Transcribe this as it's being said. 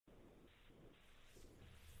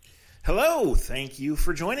Hello, thank you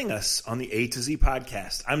for joining us on the A to Z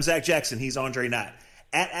podcast. I'm Zach Jackson, he's Andre Knott.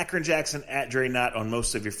 At Akron Jackson, at Dre Knott on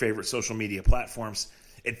most of your favorite social media platforms.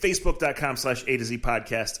 At Facebook.com/A to Z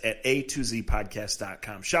podcast, at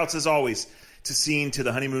A2Zpodcast.com. Shouts as always to Scene, to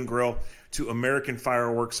the Honeymoon Grill, to American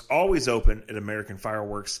Fireworks, always open at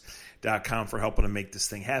AmericanFireworks.com for helping to make this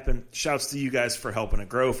thing happen. Shouts to you guys for helping it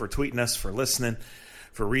grow, for tweeting us, for listening,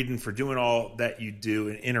 for reading, for doing all that you do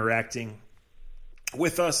and interacting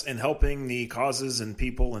with us and helping the causes and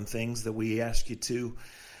people and things that we ask you to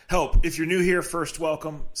help. If you're new here, first,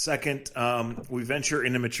 welcome. Second, we venture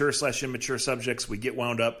into mature/immature subjects. We get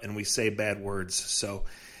wound up and we say bad words. So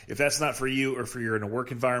if that's not for you, or if you're in a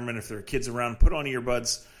work environment, if there are kids around, put on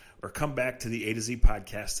earbuds or come back to the A to Z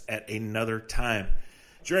podcast at another time.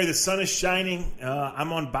 Jerry, the sun is shining.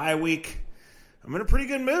 I'm on bye week. I'm in a pretty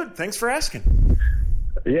good mood. Thanks for asking.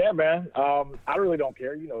 Yeah, man. I really don't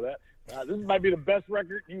care. You know that. This might be the best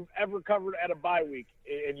record you've ever covered at a bye week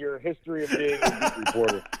in your history of being a news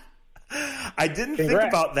reporter. I didn't think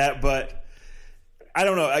about that, but I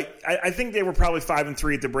don't know. I think they were probably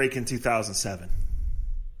 5-3 at the break in 2007,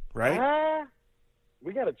 right?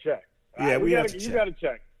 We got to check. Yeah, we have to check. check. You got to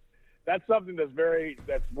check. That's something that's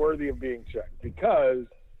worthy of being checked, because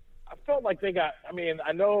I felt like they got. I mean,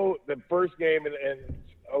 I know the first game in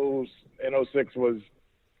 06 was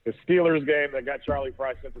the Steelers game that got Charlie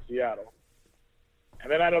Fry sent to Seattle.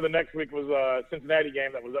 And then I know the next week was a Cincinnati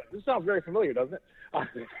game that was – this sounds very familiar, doesn't it?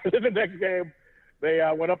 The next game, they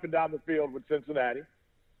went up and down the field with Cincinnati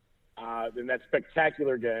in that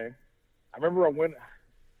spectacular game. I remember a win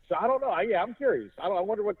 – so I don't know. I'm curious. I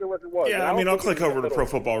wonder what the record was. Yeah, I'll click over to Pro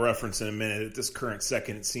Football Reference in a minute. At this current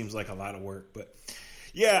second, it seems like a lot of work. But,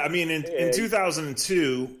 yeah, I mean, in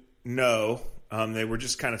 2002, no – they were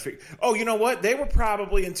just kind of oh, you know what? They were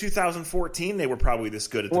probably in 2014. They were probably this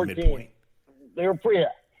good at the midpoint. They were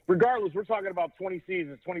regardless, we're talking about 20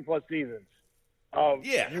 seasons, 20 plus seasons.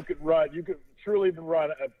 You could truly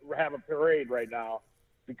have a parade right now,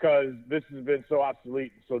 because this has been so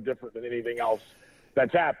obsolete and so different than anything else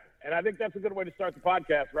that's happened. And I think that's a good way to start the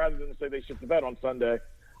podcast, rather than to say they shit the bed on Sunday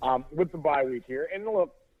with the bye week here. And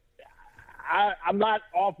look, I'm not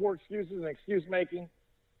all for excuses and excuse making.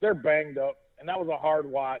 They're banged up. And that was a hard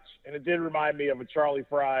watch, and it did remind me of a Charlie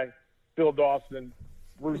Fry, Phil Dawson,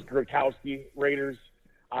 Bruce Gronkowski, Raiders,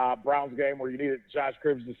 Browns game where you needed Josh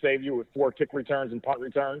Cribbs to save you with 4 kick returns and punt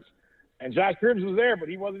returns. And Josh Cribbs was there, but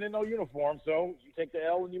he wasn't in no uniform, so you take the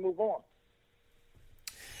L and you move on.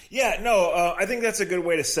 Yeah, no, I think that's a good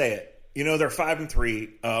way to say it. You know, they're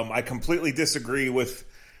 5-3. I completely disagree with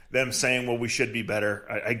them saying, well, we should be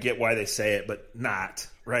better. I get why they say it, but not,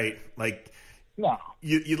 right? Like, no.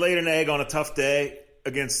 You laid an egg on a tough day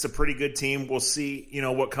against a pretty good team. We'll see,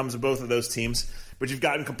 what comes of both of those teams. But you've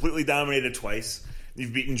gotten completely dominated twice.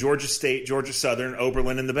 You've beaten Georgia State, Georgia Southern,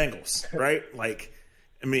 Oberlin, and the Bengals, right?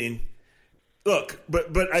 Look,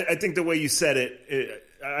 but I think the way you said it,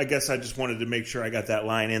 I guess I just wanted to make sure I got that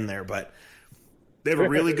line in there. But they have a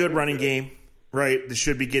really good running game, right? They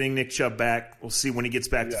should be getting Nick Chubb back. We'll see when he gets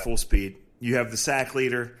back to full speed. You have the sack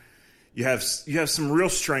leader. You have some real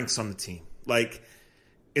strengths on the team. Like,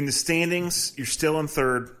 in the standings, you're still in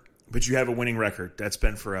third, but you have a winning record. That's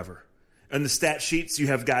been forever. And the stat sheets, you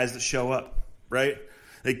have guys that show up, right?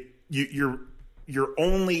 Like, you're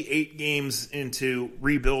only 8 games into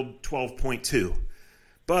rebuild 12.2.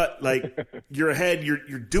 But, like, you're ahead. You're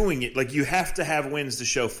doing it. Like, you have to have wins to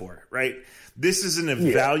show for it, right? This is an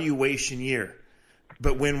evaluation year.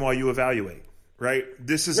 But win while you evaluate, right?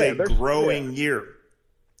 This is a growing year.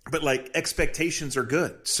 But, like, expectations are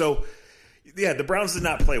good. So, yeah, the Browns did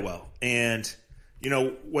not play well. And,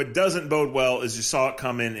 what doesn't bode well is you saw it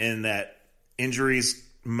coming in that injuries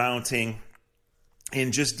mounting,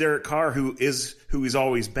 and just Derek Carr, who he's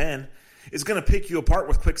always been, is going to pick you apart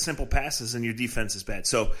with quick, simple passes, and your defense is bad.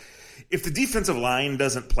 So if the defensive line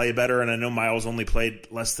doesn't play better, and I know Miles only played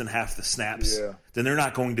less than half the snaps, then they're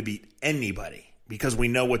not going to beat anybody, because we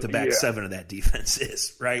know what the back seven of that defense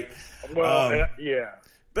is, right? Well,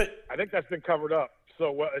 But I think that's been covered up.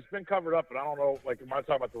 So it's been covered up, but I don't know, like, when I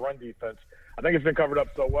talk about the run defense, I think it's been covered up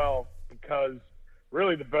so well because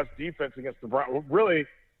really the best defense against the Browns, really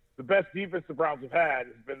the best defense the Browns have had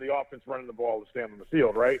has been the offense running the ball to stand on the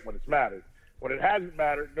field, right, when it's mattered. When it hasn't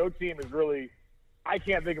mattered, no team has really – I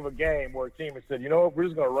can't think of a game where a team has said, you know what, we're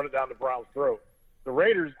just going to run it down the Browns' throat. The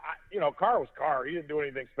Raiders, Carr was Carr. He didn't do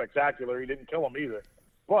anything spectacular. He didn't kill them either.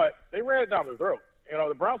 But they ran it down their throat.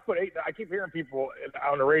 The Browns put 8 – I keep hearing people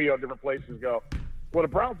on the radio in different places go, well, the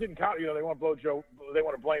Browns didn't count. They want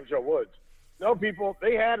to blame Joe Woods. No, people,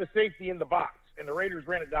 they had a safety in the box, and the Raiders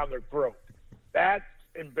ran it down their throat. That's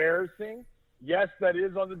embarrassing. yes, that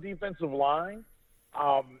is on the defensive line,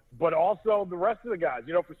 but also the rest of the guys.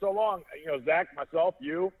 For so long, Zach, myself,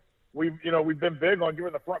 you, we've been big on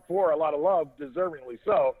giving the front four a lot of love, deservingly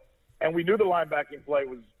so, and we knew the linebacking play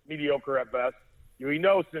was mediocre at best. We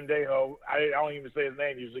know Sendejo. I don't even say his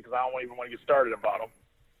name usually because I don't even want to get started about him.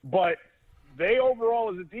 But they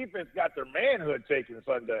overall as a defense got their manhood taken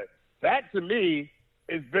Sunday. That, to me,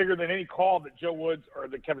 is bigger than any call that Joe Woods or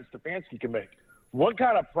that Kevin Stefanski can make. What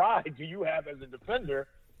kind of pride do you have as a defender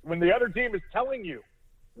when the other team is telling you,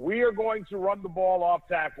 we are going to run the ball off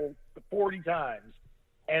tackle 40 times,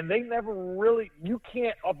 and they never really – you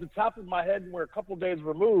can't, off the top of my head, we're a couple days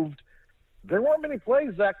removed, there weren't many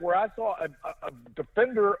plays, Zach, where I saw a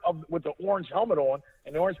defender with the orange helmet on,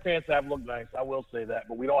 and the orange pants have looked nice. I will say that,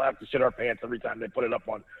 but we don't have to shit our pants every time they put it up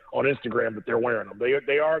on Instagram that they're wearing them.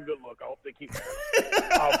 They are a good look. I hope they keep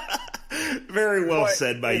wearing them. Very well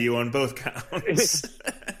said by you on both counts.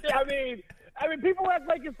 I mean, people act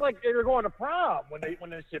like it's like they're going to prom when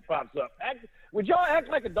this shit pops up. Would y'all act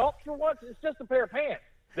like adults for once? It's just a pair of pants.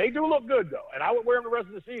 They do look good, though, and I would wear them the rest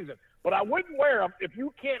of the season. But I wouldn't wear them if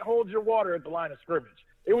you can't hold your water at the line of scrimmage.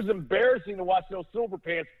 It was embarrassing to watch those silver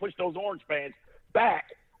pants push those orange pants back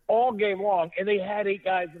all game long, and they had 8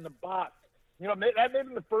 guys in the box. That may have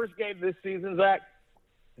been the first game this season, Zach,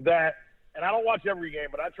 and I don't watch every game,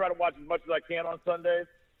 but I try to watch as much as I can on Sundays.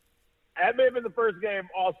 That may have been the first game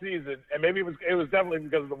all season, and maybe it was definitely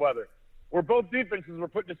because of the weather, where both defenses were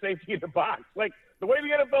putting the safety in the box. Like, the way the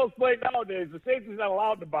NFL's played nowadays, the safety's not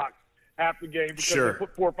allowed in the box half the game because they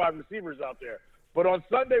put 4 or 5 receivers out there. But on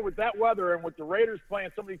Sunday with that weather and with the Raiders playing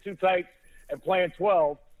somebody too tight and playing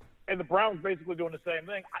 12, and the Browns basically doing the same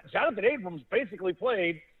thing, Jonathan Abrams basically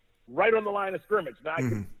played right on the line of scrimmage. Now, I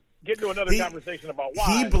can get into another conversation about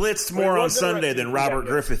why. He blitzed more on Sunday than Robert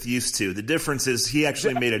Griffith used to. The difference is he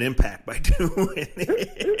actually made an impact by doing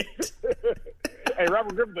it. Hey,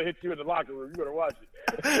 Robert Griffith will hit you in the locker room. You better watch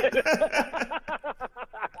it.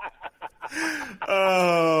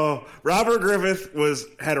 Oh, Robert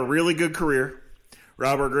Griffith had a really good career.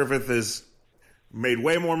 Robert Griffith has made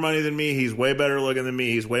way more money than me. He's way better looking than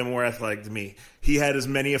me. He's way more athletic than me. He had as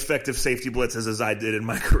many effective safety blitzes as I did in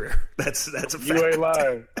my career. That's a fact. You ain't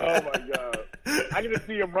lying. Oh, my God. I can just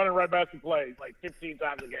see him running right back to play like 15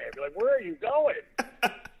 times a game. You're like, where are you going?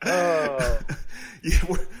 Yeah,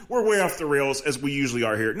 we're way off the rails as we usually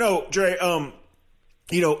are here. No, Dre,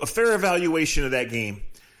 a fair evaluation of that game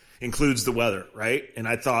includes the weather, right? And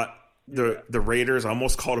I thought the Raiders, I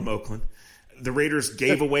almost called them Oakland. The Raiders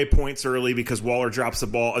gave away points early because Waller drops the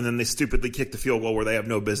ball, and then they stupidly kick the field goal where they have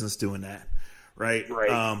no business doing that, right?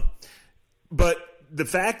 Right. But the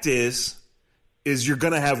fact is you're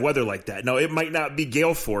going to have weather like that. Now, it might not be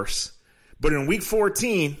gale force, but in Week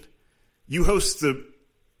 14, you host the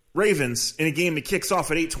Ravens in a game that kicks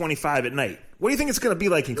off at 8:25 at night. What do you think it's going to be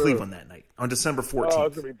like in Cleveland that night on December 14th? Oh,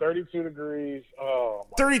 it's going to be 32 degrees. Oh,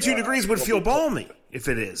 my 32 God. degrees would feel balmy if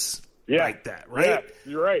it is like that, right? Yeah,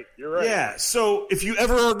 you're right. Yeah, so if you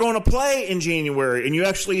ever are going to play in January and you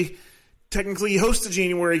actually technically host a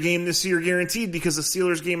January game this year guaranteed because the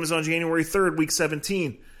Steelers game is on January 3rd, Week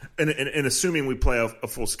 17, and assuming we play a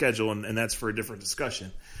full schedule, and that's for a different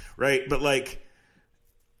discussion, right? But like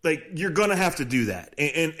you're going to have to do that.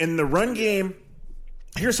 And the run game,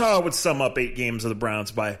 here's how I would sum up 8 games of the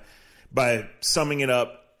Browns by summing it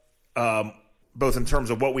up both in terms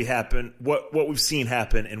of what we've seen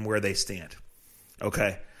happen and where they stand.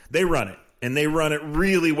 Okay? They run it, and they run it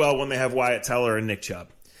really well when they have Wyatt Teller and Nick Chubb.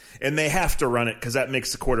 And they have to run it because that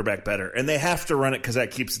makes the quarterback better. And they have to run it because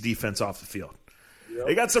that keeps the defense off the field. Yep.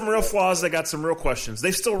 They got some real flaws. They got some real questions.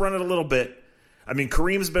 They still run it a little bit. I mean,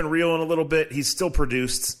 Kareem's been reeling a little bit. He's still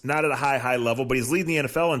produced, not at a high level, but he's leading the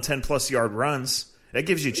NFL in 10-plus yard runs. That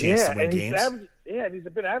gives you a chance to win games. He's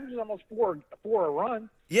been averaging almost four a run.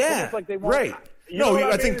 Yeah, like they right.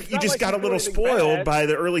 I think you just got a little spoiled by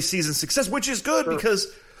the early season success, which is good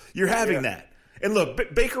because you're having that. And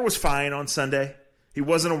look, Baker was fine on Sunday. He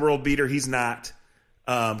wasn't a world beater. He's not.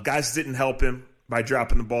 Guys didn't help him by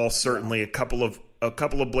dropping the ball. Certainly, a couple of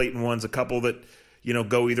blatant ones, a couple that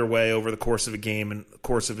go either way over the course of a game and the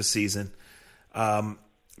course of a season.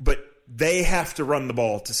 But they have to run the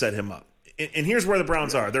ball to set him up. And here's where the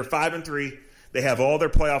Browns are. They're 5-3. They have all their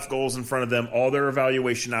playoff goals in front of them. All their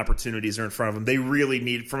evaluation opportunities are in front of them. They really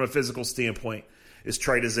need, from a physical standpoint, as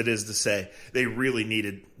trite as it is to say, they really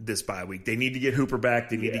needed this bye week. They need to get Hooper back.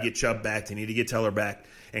 They need to get Chubb back. They need to get Teller back.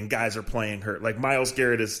 And guys are playing hurt. Like Myles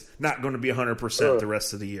Garrett is not going to be 100% the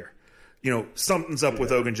rest of the year. Something's up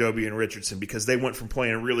with Ogunjobi and Richardson because they went from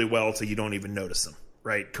playing really well to you don't even notice them,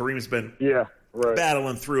 right? Kareem's been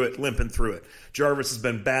battling through it, limping through it. Jarvis has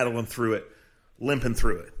been battling through it, limping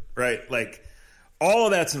through it. right? Like, all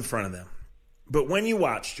of that's in front of them. But when you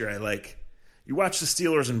watch, Dre, like, you watch the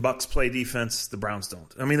Steelers and Bucks play defense, the Browns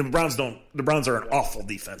don't. I mean, the Browns are an awful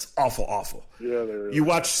defense. Awful. Yeah, they're You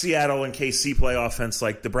watch Seattle and KC play offense,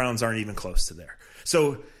 like, the Browns aren't even close to there.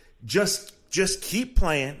 So just keep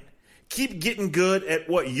playing. Keep getting good at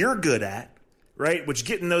what you're good at, right? Which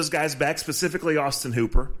getting those guys back, specifically Austin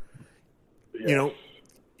Hooper, you know,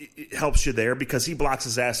 it helps you there because he blocks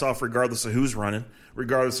his ass off regardless of who's running,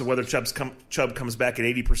 regardless of whether Chubb comes back at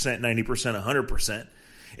 80%, 90%, 100%.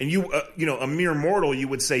 And you know, a mere mortal, you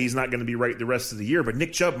would say he's not going to be right the rest of the year, but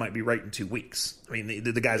Nick Chubb might be right in 2 weeks. I mean,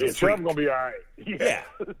 the guy's a freak. Chubb's going to be all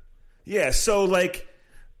right. Yeah. So, like,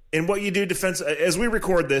 and what you do as we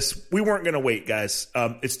record this, we weren't going to wait, guys.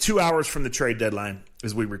 It's 2 hours from the trade deadline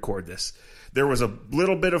as we record this. There was a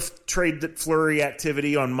little bit of trade flurry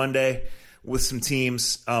activity on Monday with some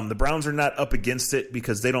teams. The Browns are not up against it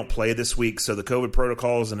because they don't play this week, so the COVID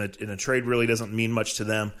protocols and a trade really doesn't mean much to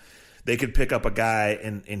them. They could pick up a guy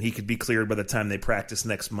and he could be cleared by the time they practice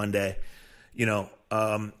next Monday. You know,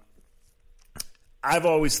 I've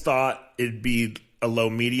always thought it'd be a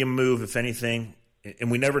low-medium move, if anything,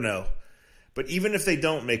 and we never know. But even if they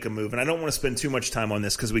don't make a move, and I don't want to spend too much time on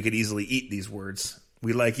this because we could easily eat these words.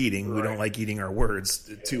 We like eating. Right. We don't like eating our words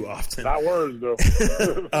too often. Not words,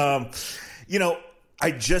 though. You know,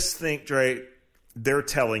 I just think, Dre, they're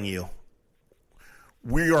telling you,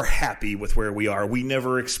 we are happy with where we are. We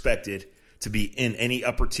never expected to be in any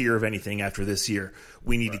upper tier of anything after this year.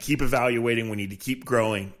 We need to keep evaluating. We need to keep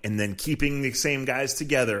growing. And then keeping the same guys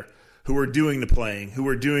together who are doing the playing, who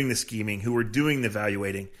are doing the scheming, who are doing the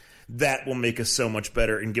evaluating. That will make us so much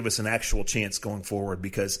better and give us an actual chance going forward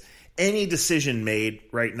because any decision made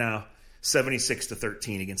right now,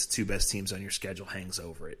 76-13 against the two best teams on your schedule hangs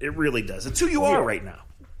over it. It really does. It's who you are right now.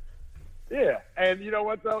 Yeah, and you know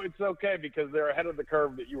what, though? It's okay because they're ahead of the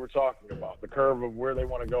curve that you were talking about, the curve of where they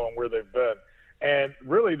want to go and where they've been. And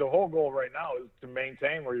really the whole goal right now is to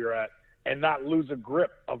maintain where you're at and not lose a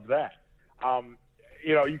grip of that.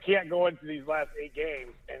 You know, you can't go into these last 8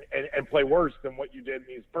 games and play worse than what you did in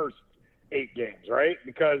these first 8 games, right?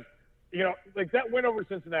 Because, you know, like that win over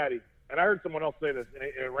Cincinnati, and I heard someone else say this, and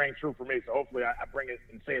it rang true for me, so hopefully I bring it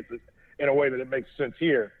and say it in a way that it makes sense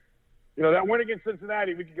here. You know, that win against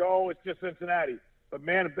Cincinnati, we could go, oh, it's just Cincinnati. But,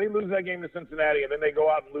 man, if they lose that game to Cincinnati and then they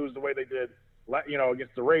go out and lose the way they did, you know,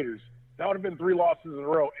 against the Raiders, that would have been 3 losses in a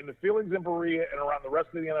row. And the feelings in Berea and around the rest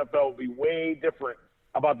of the NFL would be way different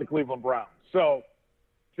about the Cleveland Browns. So,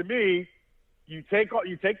 to me, you take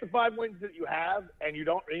the 5 wins that you have, and you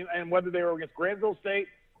don't, and whether they were against Granville State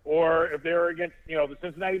or if they were against, you know, the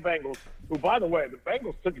Cincinnati Bengals, who, by the way, the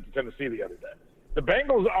Bengals took it to Tennessee the other day. The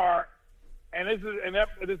Bengals are, and this isn't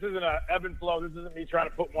an ebb and flow. This isn't me trying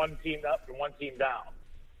to put one team up and one team down.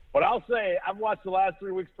 But I'll say I've watched the last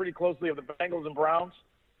 3 weeks pretty closely of the Bengals and Browns.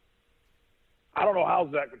 I don't know how,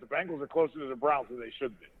 Zach, but the Bengals are closer to the Browns than they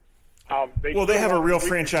should be. They have a real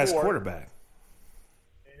franchise quarterback.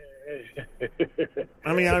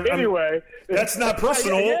 I mean, anyway, that's not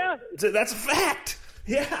personal. Yeah. That's a fact.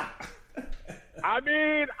 Yeah. I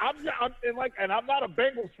mean, I'm not a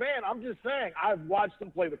Bengals fan. I'm just saying I've watched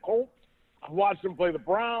them play the Colts, I've watched them play the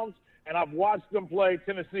Browns, and I've watched them play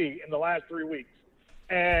Tennessee in the last 3 weeks.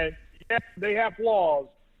 And yes, they have flaws,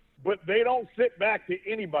 but they don't sit back to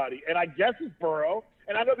anybody. And I guess it's Burrow.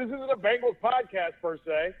 And I know this isn't a Bengals podcast per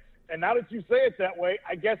se. And now that you say it that way,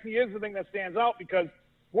 I guess he is the thing that stands out because.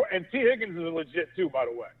 And T. Higgins is legit, too, by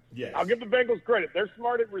the way. Yes. I'll give the Bengals credit. They're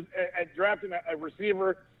smart at drafting a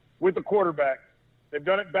receiver with a quarterback. They've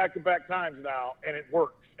done it back-to-back times now, and it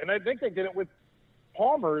works. And I think they did it with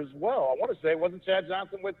Palmer as well. I want to say, wasn't Chad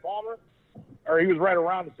Johnson with Palmer? Or he was right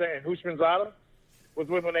around the same. Hushmanzada was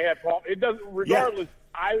with when they had Palmer. It doesn't, regardless,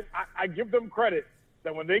 yeah. I give them credit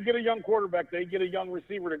that when they get a young quarterback, they get a young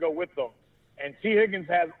receiver to go with them. And T. Higgins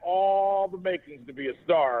has all the makings to be a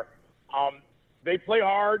star. They play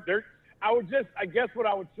hard. I guess what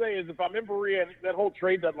I would say is if I'm in Berea and that whole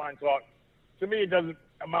trade deadline talk, to me it doesn't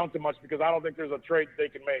amount to much because I don't think there's a trade they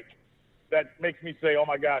can make that makes me say, oh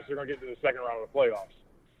my gosh, they're going to get to the second round of the playoffs.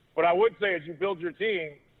 But I would say as you build your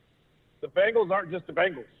team, the Bengals aren't just the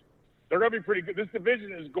Bengals. They're going to be pretty good. This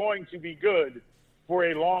division is going to be good for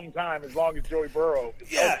a long time as long as Joey Burrow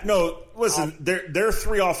is healthy. No, listen, they're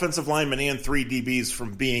 3 offensive linemen and 3 DBs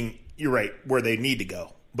from being, you're right, where they need to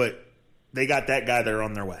go. But they got that guy there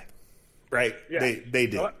on their way, right? Yeah. They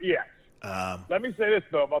do. Let me say this,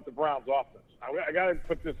 though, about the Browns offense. I got to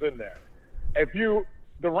put this in there.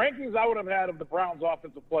 The rankings I would have had of the Browns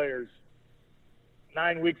offensive players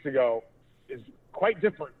 9 weeks ago is quite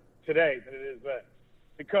different today than it is then.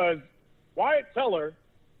 Because Wyatt Teller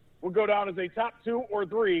would go down as a top 2 or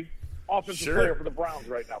 3 offensive player for the Browns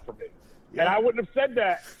right now for me. Yeah. And I wouldn't have said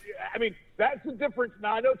that. I mean, that's the difference.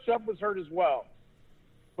 Now, I know Chubb was hurt as well.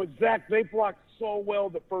 But, Zach, they blocked so well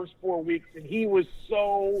the first 4 weeks, and he was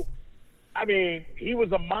so – I mean, he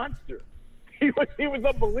was a monster. He was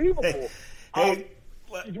unbelievable.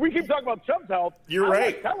 We keep talking about Chubb's health. You're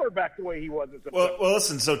right. Teller back the way he was. Well,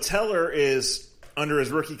 listen, so Teller is under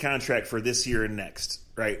his rookie contract for this year and next,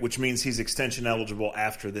 right, which means he's extension eligible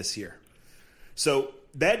after this year. So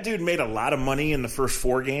that dude made a lot of money in the first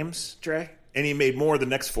 4 games, Dre, and he made more the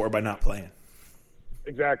next 4 by not playing.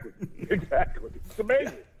 Exactly. It's amazing.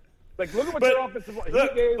 Yeah. Like, look at what your offensive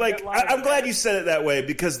I'm glad you said it that way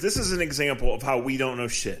because this is an example of how we don't know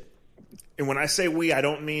shit. And when I say we, I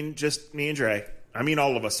don't mean just me and Dre. I mean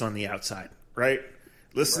all of us on the outside, right?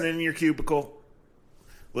 Listening in your cubicle,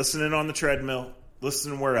 listening on the treadmill,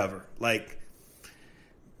 listening wherever. Like,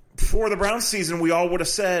 before the Browns season, we all would have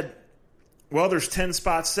said, well, there's 10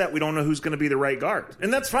 spots set. We don't know who's going to be the right guard.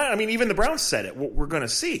 And that's fine. I mean, even the Browns said it. We're going to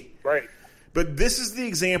see. Right. But this is the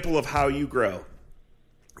example of how you grow.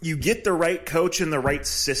 You get the right coach and the right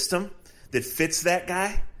system that fits that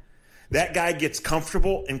guy. That guy gets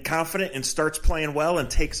comfortable and confident and starts playing well and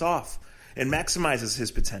takes off and maximizes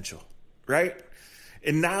his potential, right?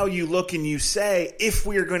 And now you look and you say, if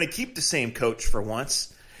we are going to keep the same coach for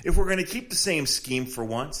once, if we're going to keep the same scheme for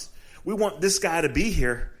once, we want this guy to be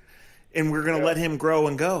here, and we're going to let him grow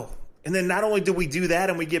and go. And then not only do we do that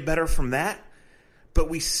and we get better from that, but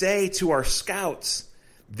we say to our scouts,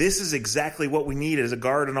 this is exactly what we need as a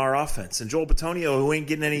guard in our offense. And Joel Bitonio, who ain't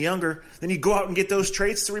getting any younger, then you go out and get those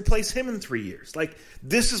traits to replace him in 3 years. Like,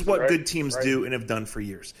 this is what good teams do and have done for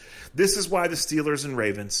years. This is why the Steelers and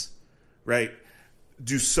Ravens, right,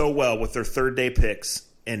 do so well with their third-day picks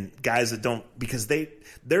and guys that don't – because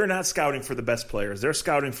they're not scouting for the best players. They're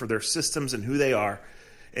scouting for their systems and who they are.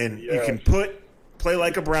 And you can play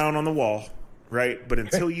like a Brown on the wall, right? But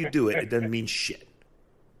until you do it, it doesn't mean shit.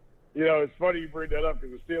 You know, it's funny you bring that up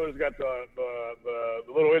because the Steelers got the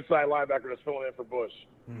little inside linebacker that's filling in for Bush.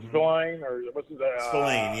 Spillane, or what's his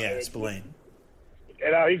name? Spillane.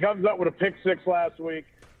 And he comes up with a pick 6 last week,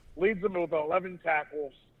 leads them with 11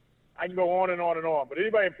 tackles. I can go on and on and on. But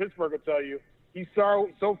anybody in Pittsburgh will tell you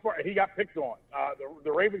so far he got picked on.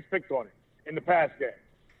 The Ravens picked on him in the pass game.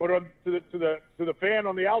 But to the fan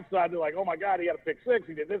on the outside, they're like, oh my God, he had a pick 6,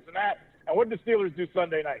 he did this and that. And what did the Steelers do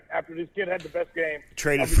Sunday night after this kid had the best game?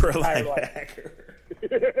 Traded for a linebacker.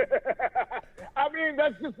 I mean,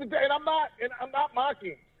 that's just the day. And I'm not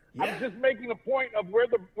mocking. Yeah. I'm just making a point of where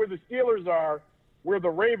the Steelers are, where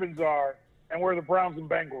the Ravens are, and where the Browns and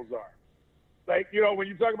Bengals are. Like, you know, when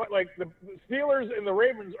you talk about, like, the Steelers and the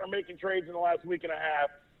Ravens are making trades in the last week and a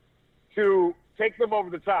half to take them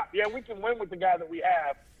over the top. Yeah, we can win with the guy that we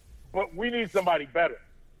have, but we need somebody better.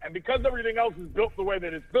 And because everything else is built the way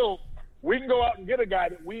that it's built, we can go out and get a guy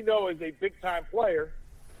that we know is a big-time player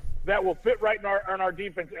that will fit right in our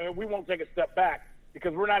defense, and we won't take a step back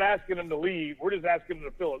because we're not asking him to leave. We're just asking him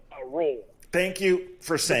to fill a role. Thank you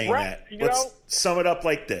for saying that. Let's sum it up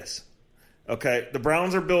like this. Okay, the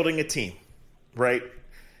Browns are building a team, right?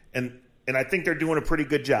 And I think they're doing a pretty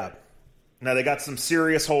good job. Now, they got some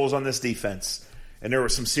serious holes on this defense, and there were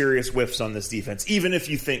some serious whiffs on this defense, even if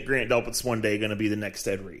you think Grant Delpit's one day going to be the next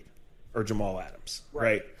Ed Reed or Jamal Adams,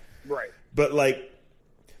 right? Right. But, like,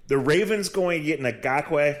 the Ravens going to get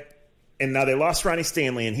Ngakoue, and now they lost Ronnie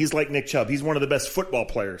Stanley, and he's like Nick Chubb. He's one of the best football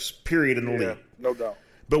players, period, in the league. No doubt.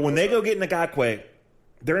 But when they go get Ngakoue,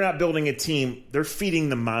 they're not building a team. They're feeding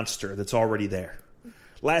the monster that's already there.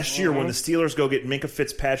 Last year, when the Steelers go get Minkah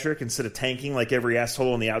Fitzpatrick instead of tanking like every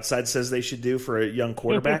asshole on the outside says they should do for a young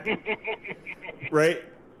quarterback, right?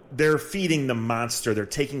 They're feeding the monster. They're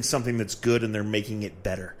taking something that's good and they're making it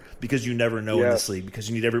better because you never know in this league. Because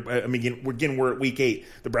you need everybody. I mean, again, we're at week 8.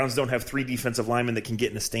 The Browns don't have 3 defensive linemen that can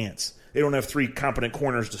get in a stance. They don't have 3 competent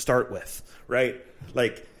corners to start with, right?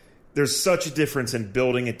 Like, there's such a difference in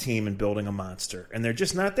building a team and building a monster, and they're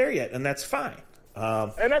just not there yet, and that's fine.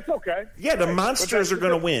 And that's okay. Yeah, the monsters are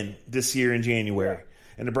going to win this year in January,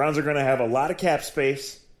 and the Browns are going to have a lot of cap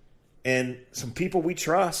space and some people we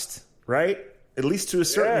trust, right? At least to a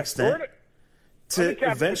certain extent, to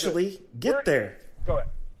eventually get there. Go ahead.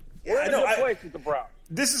 We're in a good place with the Browns.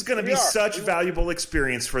 This is going to be such valuable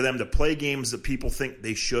experience for them to play games that people think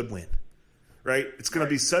they should win, right? It's going to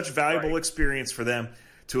be such valuable experience for them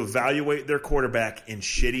to evaluate their quarterback in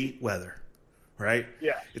shitty weather, right?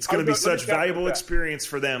 Yeah. It's going to be such valuable experience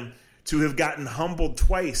for them to have gotten humbled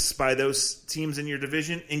twice by those teams in your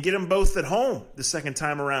division and get them both at home the second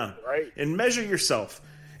time around. Right. And measure yourself.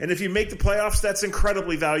 And if you make the playoffs, that's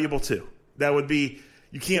incredibly valuable too. That would be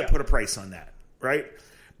 – you can't put a price on that, right?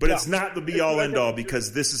 But it's not the be-all, end-all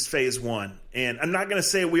because this is phase one. And I'm not going to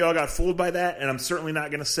say we all got fooled by that, and I'm certainly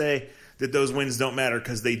not going to say that those wins don't matter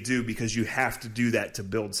because they do, because you have to do that to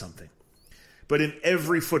build something. But in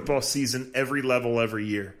every football season, every level, every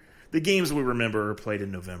year, the games we remember are played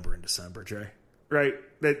in November and December, Jay. Right?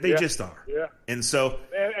 They just are. Yeah. And so...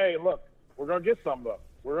 Hey, look, we're going to get some, though.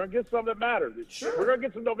 We're going to get some that matter. Sure. We're going to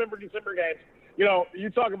get some November, December games. You know, you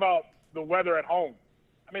talk about the weather at home.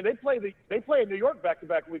 I mean, they play in New York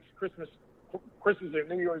back-to-back weeks, Christmas and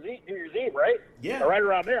New Year's Eve, right? Yeah. Or right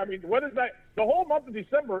around there. I mean, the weather's not – the whole month of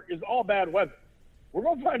December is all bad weather. We're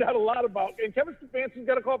going to find out a lot about – and Kevin Stefanski's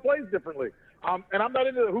got to call plays differently. And I'm not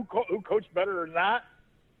into who coached better or not.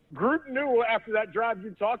 Gruden knew after that drive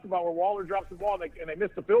you talked about where Waller drops the ball and they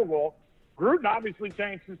missed the field goal, Gruden obviously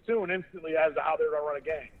changed his tune instantly as to how they were going to run a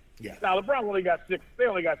game. Yeah. Now, the Browns only got 6. They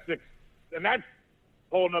only got 6. And that's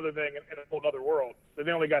a whole other thing in a whole other world. That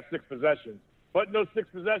they only got 6 possessions. But in those 6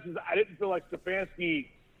 possessions, I didn't feel like Stefanski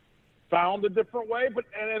found a different way. But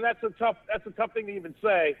and that's a tough thing to even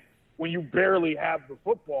say when you barely have the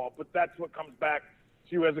football. But that's what comes back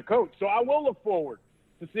to you as a coach. So I will look forward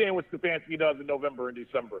to seeing what Stefanski does in November and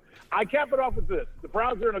December. I cap it off with this. The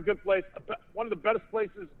Browns are in a good place, one of the best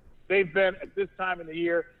places they've been at this time in the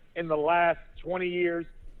year in the last 20 years.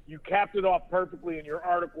 You capped it off perfectly in your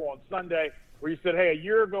article on Sunday where you said, hey, a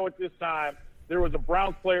year ago at this time, there was a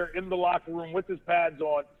Browns player in the locker room with his pads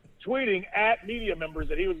on, tweeting at media members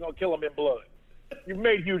that he was going to kill them in blood. You've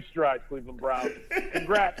made huge strides, Cleveland Browns.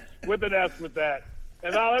 Congrats with an S with that.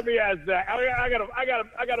 And now let me ask Zach. I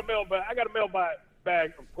got a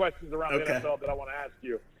mailbag of questions around the NFL that I want to ask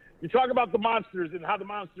you. You talk about the monsters and how the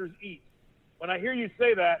monsters eat. When I hear you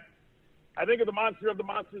say that, I think of the monsters of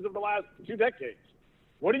the last 2 decades.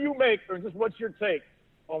 What do you make, or just what's your take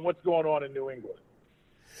on what's going on in New England?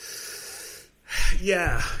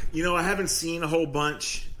 Yeah, I haven't seen a whole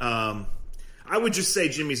bunch. I would just say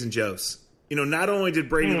Jimmy's and Joe's. Not only did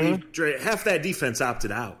Brady leave, half that defense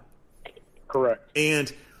opted out. Correct.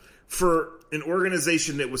 And for an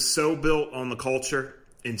organization that was so built on the culture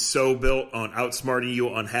and so built on outsmarting you,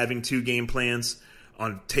 on having 2 game plans,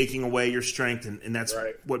 on taking away your strength, and that's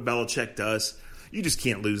what Belichick does, you just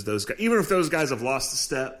can't lose those guys. Even if those guys have lost a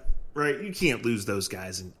step, right, you can't lose those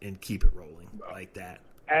guys and keep it rolling like that.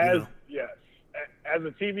 Yes. As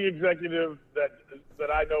a TV executive that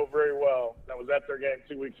I know very well, that was at their game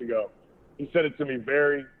 2 weeks ago, he said it to me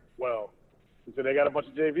very well. He said, they got a bunch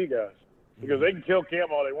of JV guys. He goes, they can kill Cam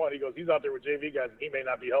all they want. He goes, he's out there with JV guys, and he may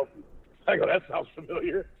not be healthy. I go, that sounds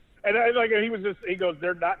familiar. And he goes,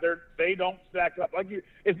 they don't stack up.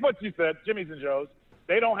 It's what you said, Jimmy's and Joe's.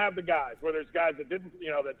 They don't have the guys, whether it's guys that didn't,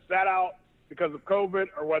 that sat out because of COVID,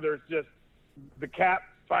 or whether it's just the cap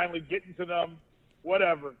finally getting to them,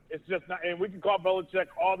 whatever. It's just not, and we can call Belichick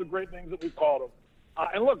all the great things that we've called him.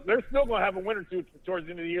 And look, they're still going to have a win or two towards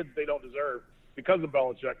the end of the year that they don't deserve because of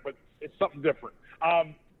Belichick, but it's something different.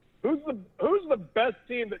 Who's the best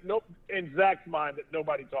team in Zach's mind that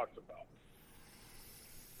nobody talks about?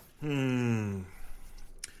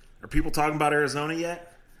 Are people talking about Arizona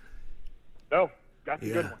yet? No, that's a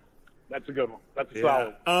good one. That's a good one. That's a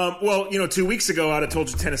solid. Well, 2 weeks ago I'd have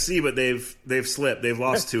told you Tennessee, but they've slipped. They've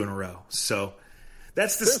lost 2 in a row. So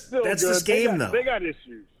that's this game, though. They got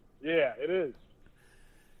issues. Yeah, it is.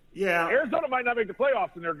 Yeah, Arizona might not make the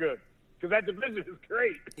playoffs, and they're good because that division is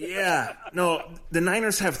great. Yeah. No, the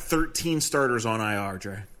Niners have 13 starters on IR,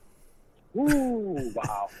 Dre. Ooh,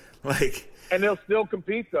 wow. And they'll still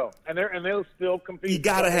compete, though. And they'll still compete. You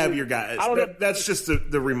got to have your guys. That's just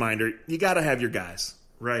the reminder. You got to have your guys,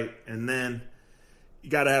 right? And then you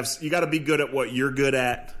got to be good at what you're good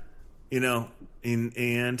at, and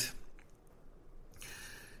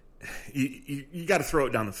you got to throw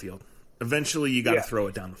it down the field. Eventually, you got to throw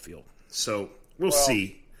it down the field. So we'll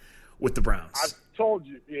see with the Browns. I've told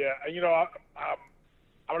you,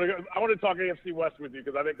 I want to talk AFC West with you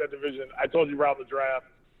because I think that division. I told you around the draft.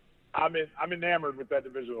 I'm enamored with that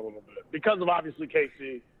division a little bit because of obviously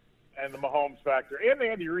KC and the Mahomes factor and the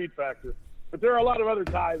Andy Reid factor. But there are a lot of other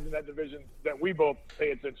ties in that division that we both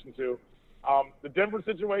pay attention to. The Denver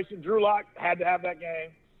situation, Drew Lock had to have that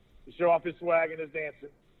game to show off his swag and his dancing.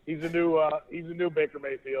 He's a new Baker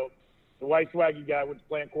Mayfield, the white swaggy guy who's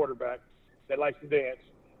playing quarterback that likes to dance.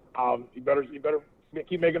 You better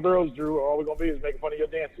keep making throws, Drew, or all we're gonna be is making fun of your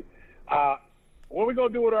dancing. What are we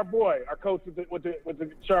gonna do with our boy, our coach with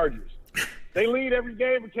the Chargers? They lead every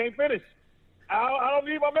game and can't finish. I don't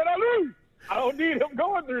need my man to lose. I don't need him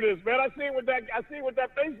going through this, man. I see with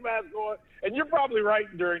that face mask on, and you're probably right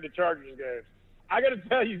during the Chargers games. I got to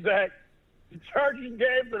tell you, Zach, The Chargers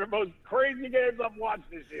games are the most crazy games I've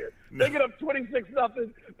watched this year. They get up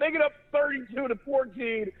 26-0. They get up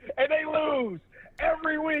 32-14, and they lose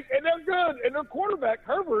every week. And they're good. And their quarterback,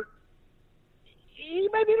 Herbert, he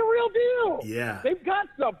may be the real deal. Yeah. They've got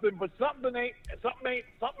something, but something ain't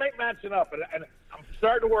matching up. And I'm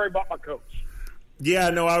starting to worry about my coach. Yeah,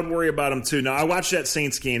 no, I would worry about him too. Now, I watched that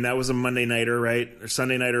Saints game. That was a Monday nighter, right? Or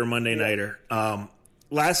Sunday nighter or Monday nighter.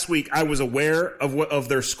 Last week, I was aware of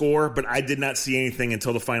their score, but I did not see anything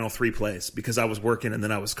until the final 3 plays because I was working and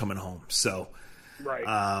then I was coming home. So,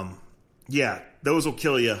 right. Yeah, those will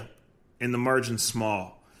kill you, and the margin's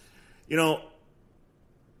small. You know,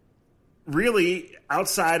 really,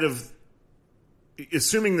 outside of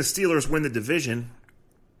assuming the Steelers win the division,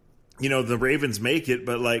 you know, the Ravens make it,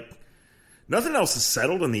 but like nothing else is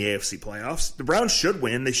settled in the AFC playoffs. The Browns should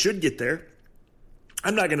win. They should get there.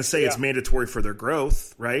 I'm not going to say it's mandatory for their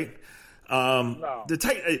growth, right? No.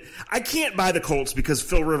 I can't buy the Colts because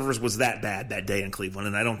Phil Rivers was that bad that day in Cleveland,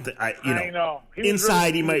 and I don't think I know.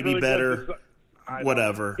 Inside he might be better.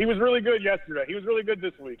 Whatever. He was really good yesterday. He was really good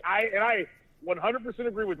this week. I 100%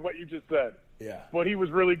 agree with what you just said. Yeah. But he was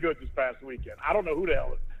really good this past weekend. I don't know who the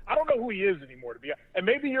hell. I don't know who he is anymore. And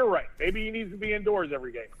maybe you're right. Maybe he needs to be indoors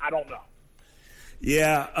every game. I don't know.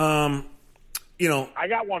 Yeah. You know, I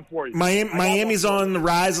got one for you. Miami's on the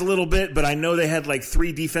rise a little bit, but I know they had like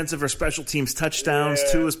 3 defensive or special teams touchdowns.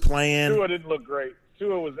 Yeah. Tua's playing. Tua didn't look great.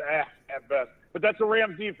 Tua was at best. But that's a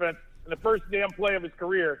Rams defense. And the first damn play of his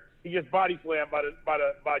career, he gets body slammed by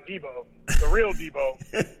Debo, the real Debo.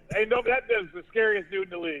 Hey, no, that is the scariest dude in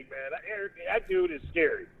the league, man. That dude is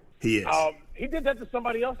scary. He is. He did that to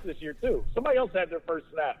somebody else this year too. Somebody else had their first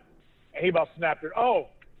snap, and he about snapped it. Oh,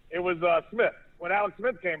 it was Smith. When Alex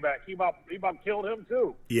Smith came back, he about killed him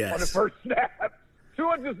too. Yes. On the first snap.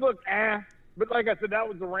 Tua just looked but like I said, that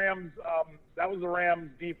was the Rams. That was the Rams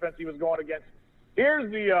defense he was going against.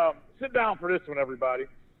 Here's the sit down for this one, everybody,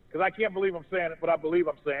 because I can't believe I'm saying it, but I believe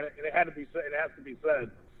I'm saying it, and it has to be said.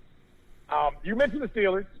 You mentioned the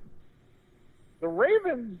Steelers. The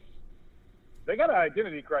Ravens, they got an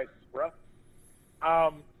identity crisis, bro.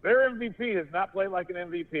 Their MVP has not played like an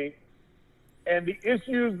MVP. And the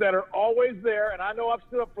issues that are always there, and I know I've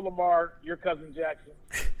stood up for Lamar, your cousin Jackson,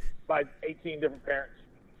 by 18 different parents.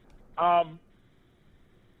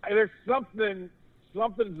 There's something's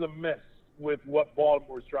amiss with what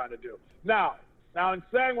Baltimore's trying to do. Now, in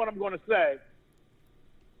saying what I'm going to say,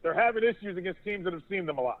 they're having issues against teams that have seen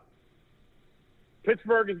them a lot.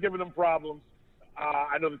 Pittsburgh has given them problems.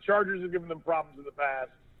 I know the Chargers have given them problems in the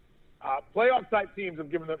past. Playoff-type teams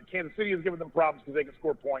have given them – Kansas City has given them problems because they can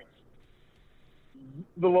score points.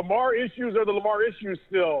 The Lamar issues are the Lamar issues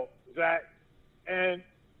still, Zach. And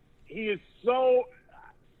he is so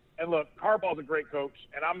 – and look, Harbaugh's a great coach,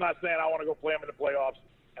 and I'm not saying I want to go play him in the playoffs,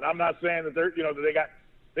 and I'm not saying that they're –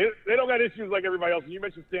 that they don't got issues like everybody else. And you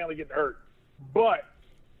mentioned Stanley getting hurt. But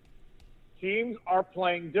teams are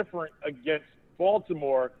playing different against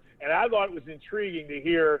Baltimore, and I thought it was intriguing to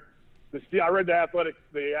hear I read all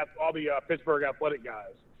the Pittsburgh Athletic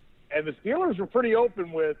guys, and the Steelers were pretty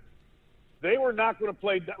open with they were not going to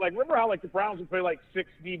play like. Remember how like the Browns would play like 6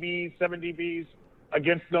 DBs, 7 DBs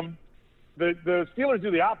against them? The Steelers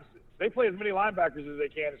do the opposite. They play as many linebackers as they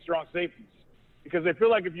can and strong safeties because they feel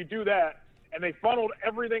like if you do that, and they funneled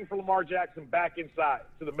everything for Lamar Jackson back inside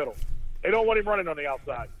to the middle. They don't want him running on the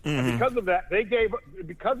outside. Mm-hmm. And because of that, they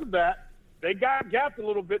got gapped a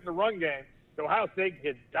little bit in the run game. The Ohio State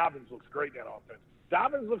kid, Dobbins, looks great in that offense.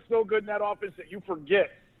 Dobbins looks so good in that offense that you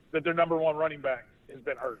forget that their number 1 running back has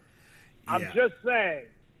been hurt. Yeah. I'm just saying,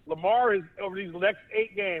 Lamar is, over these next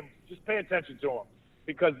 8 games, just pay attention to him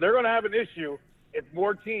because they're going to have an issue if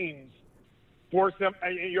more teams force him.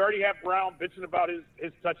 And you already have Brown bitching about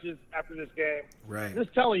his touches after this game. Right. I'm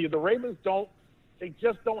just telling you, the Ravens they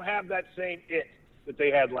just don't have that same it that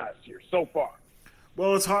they had last year so far.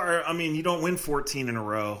 Well, it's hard. I mean, you don't win 14 in a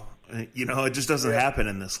row. It just doesn't happen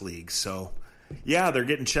in this league. So, yeah, they're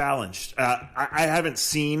getting challenged. I haven't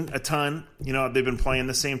seen a ton. They've been playing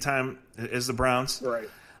the same time as the Browns. Right.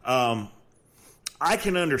 I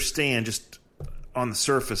can understand just on the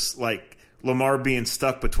surface, like Lamar being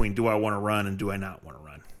stuck between do I want to run and do I not want to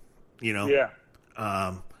run? Yeah.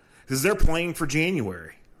 Because they're playing for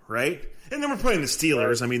January, right? And then we're playing the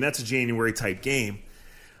Steelers. Right. I mean, that's a January-type game.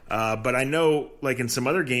 But I know, like in some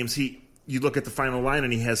other games, you look at the final line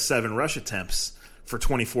and he has 7 rush attempts for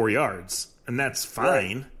 24 yards. And that's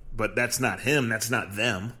fine, right. But that's not him. That's not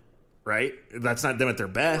them, right? That's not them at their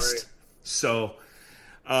best. Right. So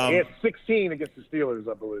he had 16 against the Steelers,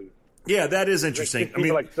 I believe. Yeah, that is interesting. I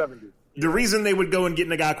mean, like 70. The reason they would go and get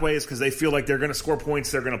Ngakoue is because they feel like they're going to score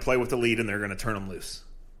points, they're going to play with the lead, and they're going to turn them loose,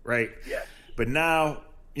 right? Yes. But now,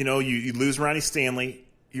 you lose Ronnie Stanley.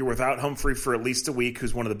 You're without Humphrey for at least a week,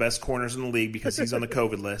 who's one of the best corners in the league because he's on the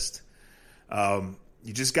COVID list.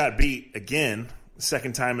 You just got beat again,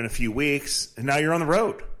 second time in a few weeks, and now you're on the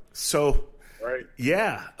road. So,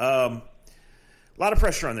 yeah, a lot of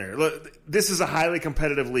pressure on there. Look, this is a highly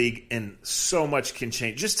competitive league, and so much can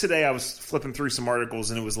change. Just today I was flipping through some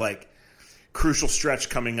articles, and it was like, crucial stretch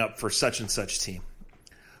coming up for such and such team.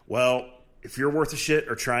 Well, if you're worth a shit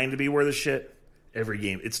or trying to be worth a shit, every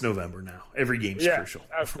game, it's November now. Every game's crucial.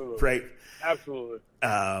 Absolutely. Right? Absolutely.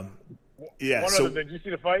 Yeah. One other thing, did you see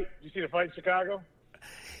the fight? Did you see the fight in Chicago?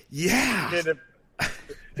 Yeah.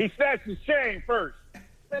 He snatched his chain first.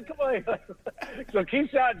 Man, come on. So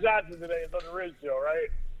Keyshawn Johnson today is on the Riz show, right?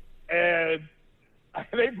 And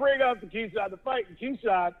they bring up the Keyshawn the fight, and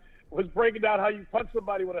Keyshawn was breaking down how you punch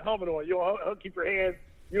somebody with a helmet on. He'll keep your hands.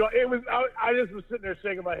 It was. I just was sitting there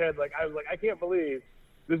shaking my head, I was like, I can't believe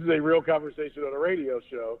this is a real conversation on a radio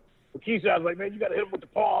show. But Keyshawn's like, man, you got to hit him with the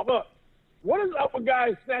palm up. What is up with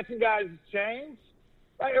guys snatching guys' chains?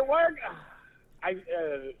 Like, and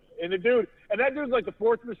that dude's like the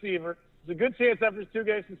fourth receiver. There's a good chance after his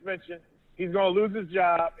 2-game suspension, he's going to lose his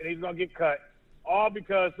job and he's going to get cut. All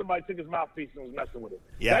because somebody took his mouthpiece and was messing with it.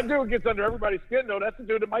 Yeah. That dude gets under everybody's skin, though. That's the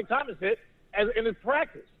dude that Mike Thomas hit in his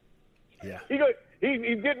practice. Yeah.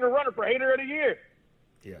 He's getting a runner for Hater of the Year.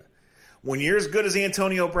 Yeah. When you're as good as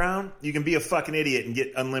Antonio Brown, you can be a fucking idiot and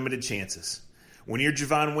get unlimited chances. When you're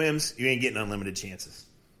Javon Wims, you ain't getting unlimited chances.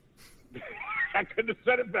 I couldn't have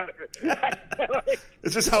said it better.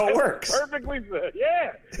 It's just how it works. Perfectly said.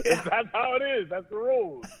 Yeah. That's how it is. That's the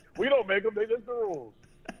rules. We don't make them. They just the rules.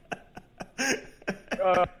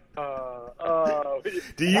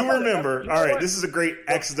 Do you remember? All right, this is a great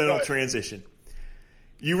accidental transition.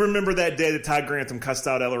 You remember that day that Todd Grantham cussed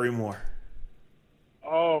out Ellery Moore?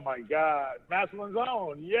 Oh my God, Massillon's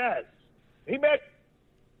own. Yes, he met.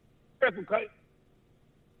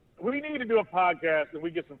 We need to do a podcast and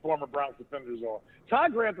we get some former Browns defenders on.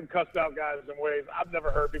 Todd Grantham cussed out guys in ways I've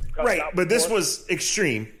never heard people cuss out. Right, but this was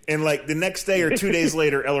extreme. And the next day or 2 days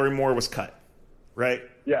later, Ellery Moore was cut. Right?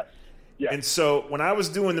 Yes. Yeah. And so when I was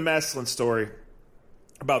doing the Massillon story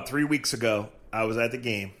about 3 weeks ago, I was at the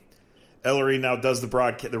game. Ellery now does the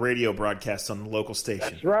radio broadcast on the local station.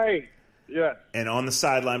 That's right. Yeah. And on the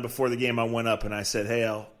sideline before the game, I went up and I said,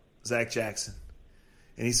 "Hey, Zach Jackson."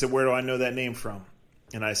 And he said, "Where do I know that name from?"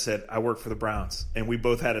 And I said, "I work for the Browns." And we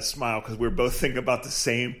both had a smile because we were both thinking about the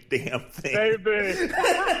same damn thing. Same thing.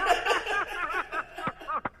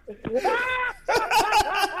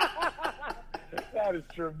 That is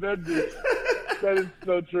tremendous. That is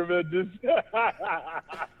so tremendous.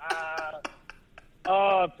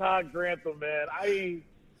 Oh, Todd Grantham, man.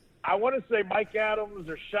 I want to say Mike Adams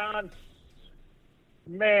or Sean.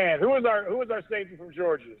 Man, who was our safety from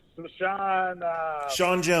Georgia? So Sean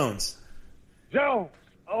Jones. Jones.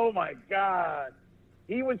 Oh my God.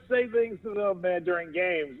 He would say things to them, man, during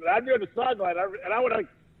games. And I'd be on the sideline, and I would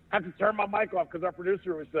have to turn my mic off because our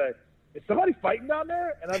producer would say, "Is somebody fighting down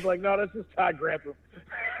there?" And I'd be like, "No, that's just Todd Grantham."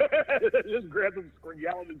 Just Grantham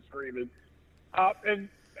yelling and screaming. And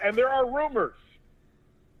there are rumors,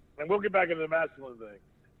 and we'll get back into the Massillon thing.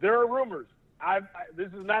 There are rumors.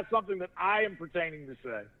 This is not something that I am pertaining to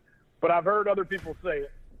say, but I've heard other people say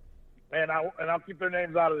it, and I'll keep their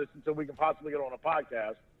names out of this until we can possibly get on a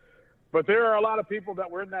podcast. But there are a lot of people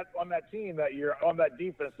that were on that team that year, on that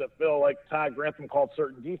defense, that feel like Todd Grantham called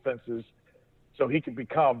certain defenses so he could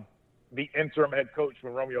become the interim head coach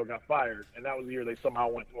when Romeo got fired, and that was the year they somehow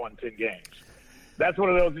won 10 games. That's one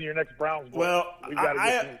of those in your next Browns bowl. Well,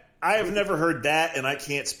 I have never heard that, and I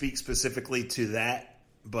can't speak specifically to that,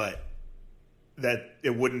 but that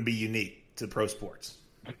it wouldn't be unique to pro sports.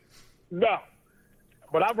 No,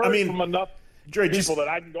 but I've heard from enough people that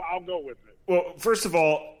I'll go with it. Well, first of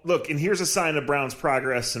all, look, and here's a sign of Brown's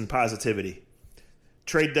progress and positivity.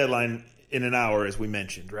 Trade deadline in an hour, as we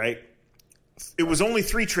mentioned, right? It was only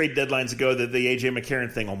 3 trade deadlines ago that the A.J.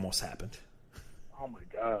 McCarron thing almost happened. Oh, my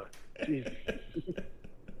God. Jesus.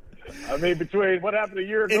 I mean, between what happened a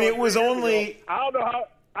year ago and it was only ago, I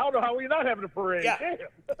don't know how we're not having a parade. Yeah.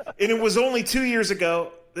 And it was only 2 years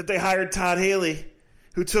ago that they hired Todd Haley,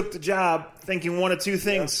 who took the job thinking one of two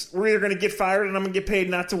things. Yeah. We're either going to get fired and I'm going to get paid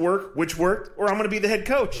not to work, which worked, or I'm going to be the head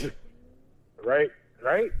coach. Right.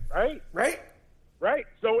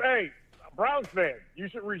 So, hey, Browns fan, you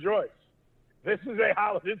should rejoice. This is a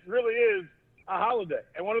holiday. This really is a holiday,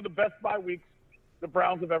 and one of the best bye weeks the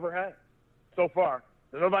Browns have ever had so far.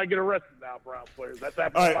 There's nobody get arrested now, Browns players. That's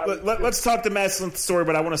happening. All right, let's talk the Massillon story,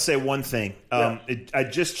 but I want to say one thing. I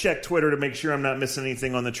just checked Twitter to make sure I'm not missing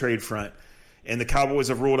anything on the trade front. and the Cowboys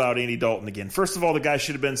have ruled out Andy Dalton again. First of all, the guy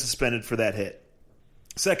should have been suspended for that hit.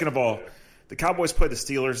 Second of all, the Cowboys play the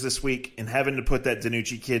Steelers this week, and having to put that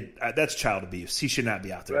DiNucci kid, that's child abuse. He should not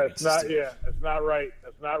be out there. That's not right.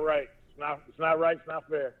 It's not right. It's not right. It's not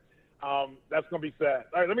fair. That's going to be sad.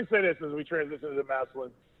 All right, let me say this as we transition to the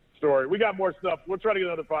Massillon story. We got more stuff. We'll try to get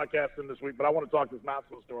another podcast in this week, but I want to talk this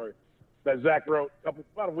Massillon story that Zach wrote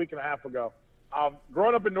about a week and a half ago.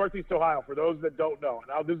 Growing up in Northeast Ohio, for those that don't know,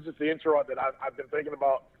 now this is just the intro that I've been thinking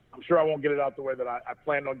about. I'm sure I won't get it out the way that I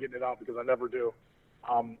planned on getting it out because I never do.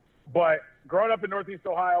 But growing up in Northeast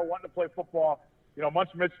Ohio, wanting to play football, Munch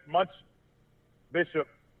Bishop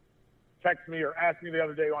texted me or asked me the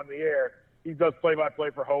other day on the air. He does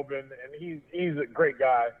play-by-play for Hoban, and he's a great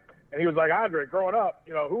guy. And he was like, Andre, growing up,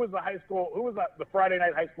 who was the Friday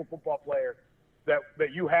night high school football player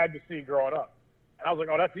that you had to see growing up? And I was like,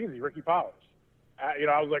 oh, that's easy, Ricky Powers.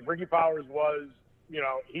 I was like, Ricky Powers was,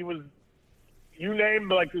 he was, you name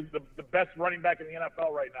like the best running back in the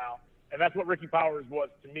NFL right now. And that's what Ricky Powers was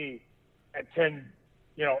to me at 9,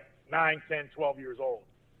 10, 12 years old.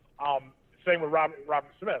 Same with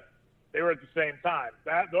Robert Smith. They were at the same time.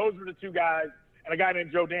 Those were the two guys, and a guy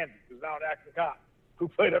named Joe Danby, who's now an acting cop, who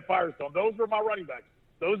played at Firestone. Those were my running backs.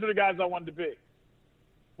 Those are the guys I wanted to be.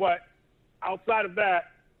 But outside of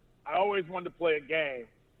that, I always wanted to play a game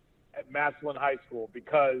at Massillon High School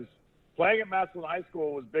because playing at Massillon High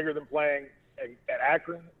School was bigger than playing at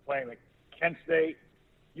Akron, playing at Kent State.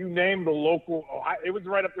 You name the local – it was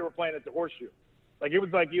right up there with playing at the Horseshoe. Like, it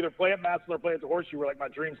was like either play at Massillon or play at the Horseshoe where, like, my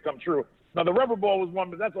dreams come true. Now, the Rubber Bowl was one,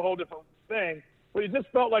 but that's a whole different thing. But it just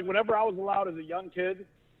felt like whenever I was allowed as a young kid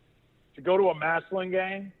to go to a Massillon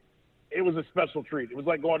game, it was a special treat. It was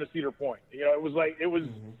like going to Cedar Point. It was like it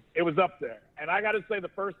was up there. And I got to say, the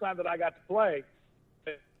first time that I got to play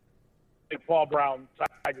at Paul Brown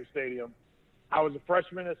Tiger Stadium, I was a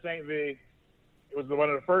freshman at St. V. It was one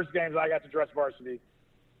of the first games I got to dress varsity.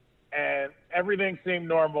 And everything seemed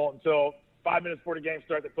normal until 5 minutes before the game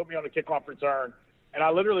started. They put me on the kickoff return. And I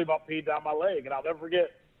literally about peed down my leg. And I'll never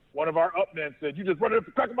forget, one of our up men said, "You just run it up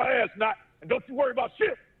the crack of my ass, and don't you worry about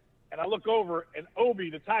shit." And I look over, and Obi,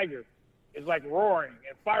 the Tiger, is like roaring,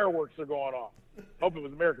 and fireworks are going off. Hope it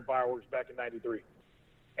was American fireworks back in '93.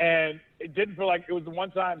 And it didn't feel like it was the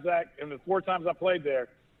one time, Zach, and the 4 times I played there,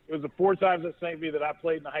 it was the 4 times at St. V that I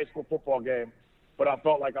played in a high school football game, but I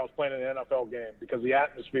felt like I was playing in an NFL game because the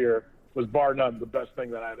atmosphere was bar none the best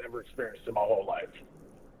thing that I'd ever experienced in my whole life.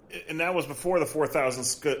 And that was before the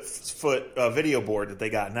 4,000-foot video board that they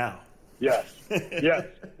got now. Yes, yes.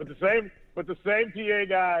 But the same PA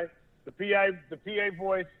guy, the PA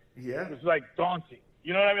voice, was like daunting.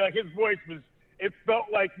 You know what I mean? Like his voice was. It felt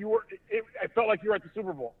like you were. It felt like you were at the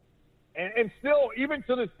Super Bowl. And still, even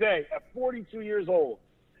to this day, at 42 years old,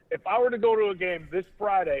 if I were to go to a game this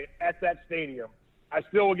Friday at that stadium, I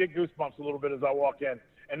still would get goosebumps a little bit as I walk in.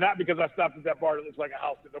 And not because I stopped at that bar that looks like a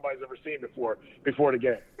house that nobody's ever seen before the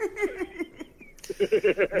game.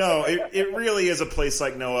 No, it really is a place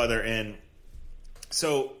like no other. And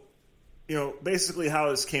so, basically how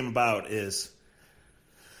this came about is,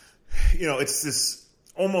 it's this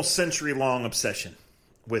almost century-long obsession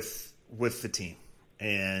with the team.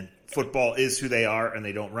 And football is who they are, and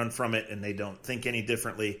they don't run from it, and they don't think any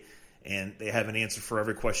differently. And they have an answer for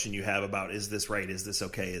every question you have about, is this right? Is this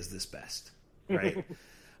okay? Is this best? Right?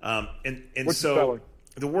 And so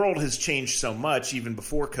the world has changed so much, even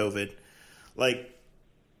before COVID. Like,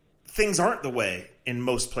 things aren't the way in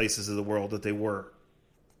most places of the world that they were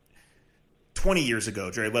 20 years ago,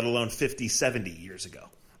 Jerry, let alone 50, 70 years ago,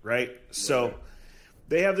 right? So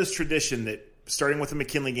they have this tradition that, starting with the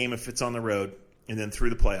McKinley game if it's on the road, and then through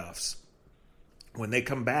the playoffs, when they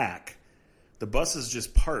come back, the buses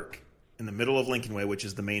just park in the middle of Lincoln Way, which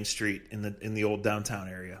is the main street in the old downtown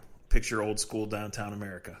area. Picture old school downtown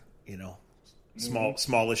America,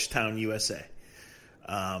 smallish town USA.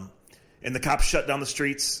 And the cops shut down the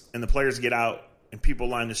streets, and the players get out, and people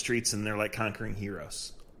line the streets, and they're like conquering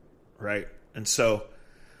heroes, right? And so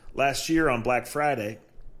last year on Black Friday,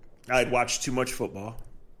 I had watched too much football.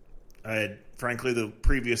 Frankly, the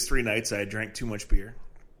previous 3 nights, I had drank too much beer.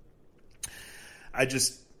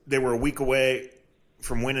 They were a week away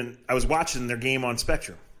from winning. I was watching their game on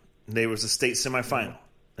Spectrum. There was a state semifinal.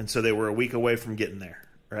 And so they were a week away from getting there,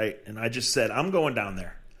 right? And I just said, I'm going down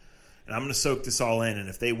there, and I'm going to soak this all in. And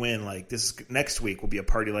if they win, like, this next week will be a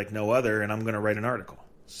party like no other, and I'm going to write an article.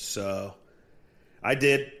 So I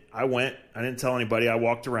did. I went. I didn't tell anybody. I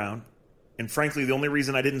walked around. And frankly, the only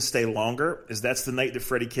reason I didn't stay longer is that's the night that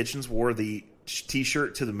Freddie Kitchens wore the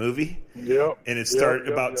T-shirt to the movie. Yep. And it started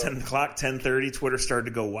about 10 o'clock, 10:30. Twitter started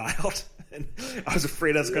to go wild. And I was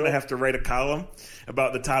afraid I was going to have to write a column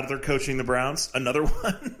about the toddler coaching the Browns. Another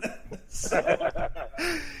one.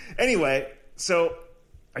 Anyway, so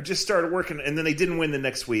I just started working, and then they didn't win the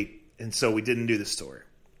next week, and so we didn't do the story.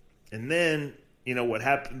 And then, what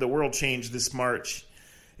happened, the world changed this March,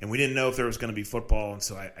 and we didn't know if there was going to be football, and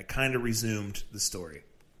so I kind of resumed the story.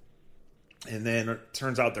 And then it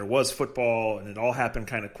turns out there was football, and it all happened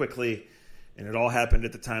kind of quickly, and it all happened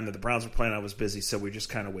at the time that the Browns were playing. I was busy, so we're just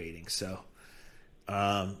kind of waiting. So,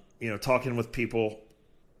 talking with people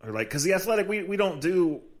are like, because The Athletic, we don't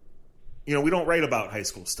do, we don't write about high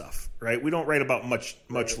school stuff, right? We don't write about much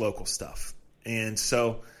local stuff. And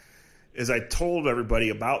so as I told everybody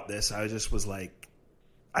about this, I just was like,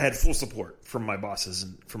 I had full support from my bosses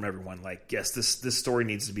and from everyone. Like, yes, this story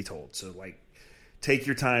needs to be told. So, like, take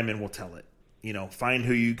your time and we'll tell it. Find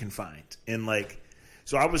who you can find. And,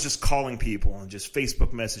 so I was just calling people and just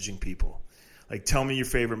Facebook messaging people. Like, tell me your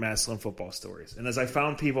favorite Massillon football stories. And as I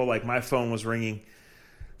found people, my phone was ringing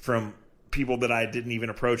from people that I didn't even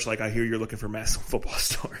approach. Like, I hear you're looking for Massillon football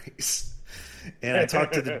stories. And I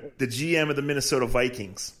talked to the GM of the Minnesota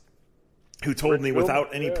Vikings, who told me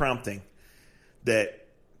without any prompting that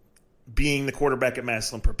being the quarterback at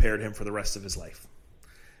Massillon prepared him for the rest of his life.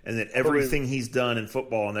 And that everything he's done in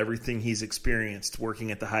football and everything he's experienced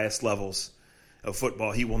working at the highest levels of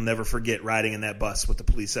football, he will never forget riding in that bus with the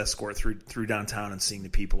police escort through downtown and seeing the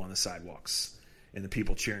people on the sidewalks and the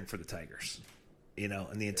people cheering for the Tigers,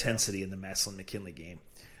 and the intensity in the Massillon-McKinley game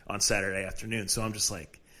on Saturday afternoon. So I'm just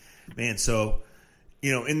like, man, so,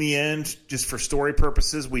 in the end, just for story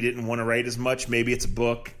purposes, we didn't want to write as much. Maybe it's a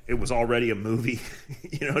book. It was already a movie,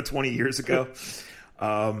 20 years ago.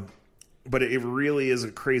 But it really is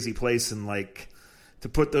a crazy place, and to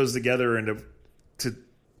put those together and to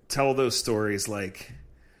tell those stories, it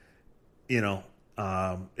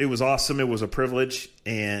was awesome. It was a privilege,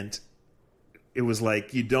 and it was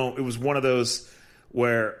it was one of those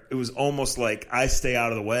where it was almost like I stay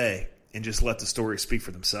out of the way and just let the stories speak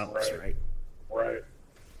for themselves, right? Right.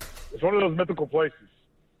 It's one of those mythical places,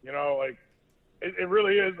 it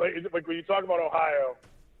really is. Like when you talk about Ohio,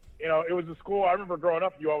 it was a school. I remember growing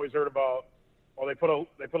up, you always heard about, they put a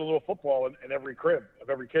little football in every crib of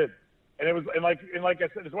every kid. And it was, and like I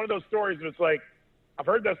said, it's one of those stories that it's like, I've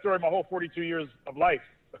heard that story my whole 42 years of life.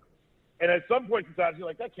 And at some point in time, you're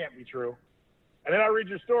like, that can't be true. And then I read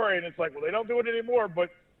your story, and it's like, well, they don't do it anymore, but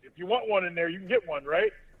if you want one in there, you can get one,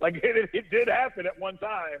 right? It did happen at one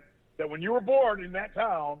time that when you were born in that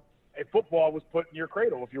town, a football was put in your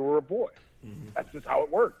cradle if you were a boy. Mm-hmm. That's just how it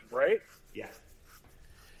worked, right? Yeah.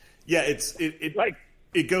 Yeah,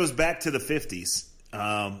 it goes back to the 50s.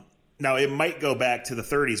 Now, it might go back to the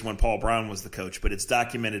 30s when Paul Brown was the coach, but it's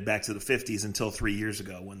documented back to the 50s until 3 years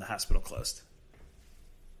ago when the hospital closed.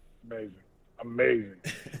 Amazing.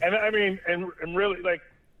 And I mean, and really,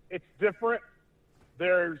 it's different.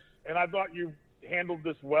 And I thought you handled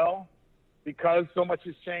this well because so much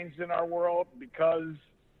has changed in our world. Because,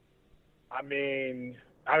 I'll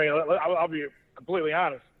be completely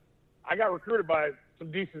honest. I got recruited by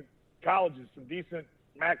some decent colleges, some decent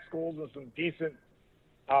MAC schools, and some decent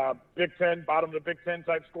Big Ten, bottom of the Big Ten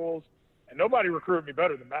type schools, and nobody recruited me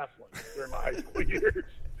better than Massillon during my high school years.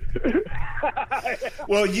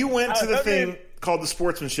 Well, you went to the thing called the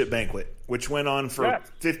Sportsmanship Banquet, which went on for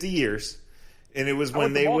 50 years, and it was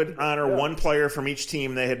when they would honor one player from each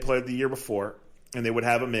team they had played the year before, and they would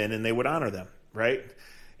have them in, and they would honor them, right?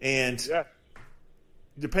 And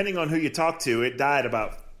depending on who you talk to, it died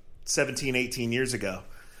about 17, 18 years ago,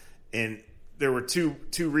 and there were two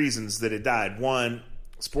reasons that it died. One,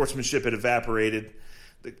 sportsmanship had evaporated.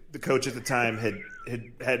 The coach at the time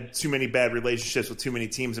had too many bad relationships with too many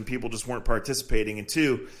teams, and people just weren't participating. And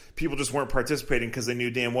two, people just weren't participating because they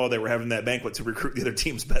knew damn well they were having that banquet to recruit the other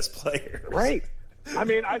team's best players. Right. I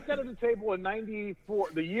mean, I sat at the table in '94,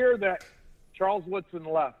 the year that Charles Woodson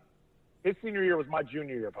left. His senior year was my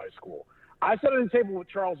junior year of high school. I sat at the table with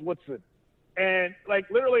Charles Woodson, and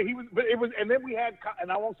literally he was. But it was, and then we had,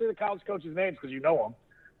 and I won't say the college coaches' names because you know them,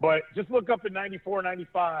 but just look up in '94,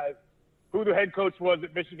 '95. Who the head coach was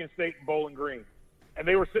at Michigan State and Bowling Green. And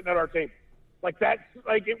they were sitting at our table.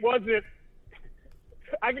 It wasn't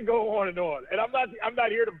 – I could go on. And I'm not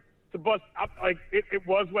here to bust – it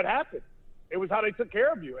was what happened. It was how they took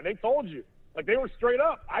care of you, and they told you. They were straight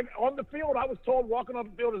up. On the field, I was told walking off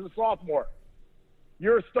the field as a sophomore,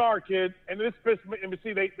 you're a star, kid. And this pissed me – and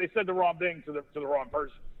see, they said the wrong thing to the wrong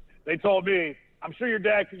person. They told me, I'm sure your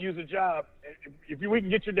dad could use a job. We can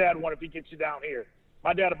get your dad one if he gets you down here.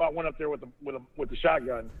 My dad about went up there with the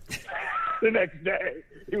shotgun the next day.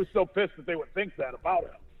 He was so pissed that they would think that about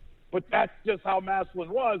him. But that's just how Massillon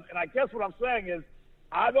was. And I guess what I'm saying is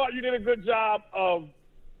I thought you did a good job of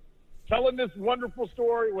telling this wonderful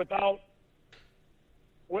story without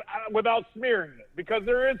smearing it, because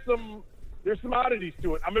there's some oddities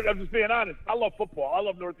to it. I'm just being honest. I love football. I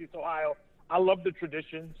love Northeast Ohio. I love the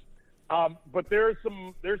traditions. But there's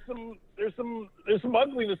some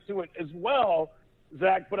ugliness to it as well,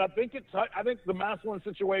 Zach. But I think the Massillon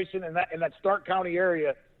situation in that Stark County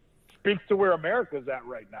area speaks to where America's at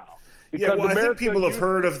right now. Because I think people have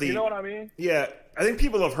heard of the. You know what I mean? Yeah, I think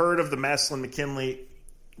people have heard of the Massillon-McKinley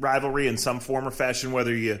rivalry in some form or fashion,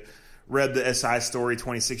 whether you read the SI story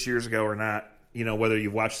 26 years ago or not. You know, whether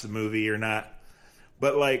you've watched the movie or not.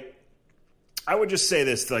 But like, I would just say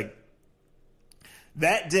this: like,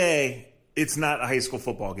 that day, it's not a high school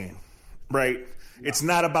football game, right? No. It's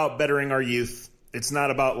not about bettering our youth. It's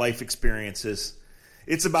not about life experiences.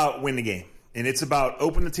 It's about win the game. And it's about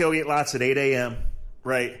open the tailgate lots at 8 a.m.,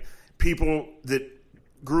 right? People that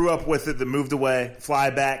grew up with it, that moved away, fly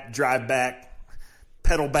back, drive back,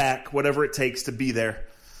 pedal back, whatever it takes to be there.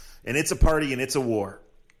 And it's a party and it's a war.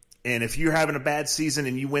 And if you're having a bad season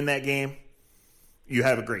and you win that game, you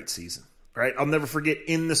have a great season, right? I'll never forget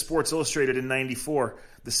in the Sports Illustrated in 94,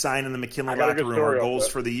 the sign in the McKinley locker room, our goals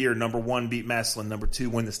for the year: number 1, beat Massillon; number 2,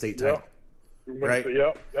 win the state title. Yep. Right?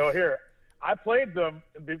 Yep. Oh, here. I played them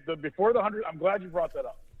before the 100th. I'm glad you brought that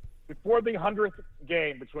up. Before the 100th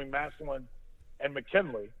game between Massillon and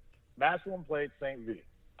McKinley, Massillon played St. V.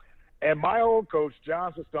 And my old coach,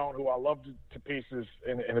 John Stone, who I loved to pieces,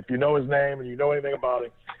 and if you know his name and you know anything about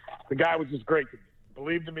him, the guy was just great to me.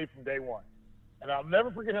 Believed in me from day one. And I'll never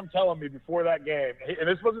forget him telling me before that game, and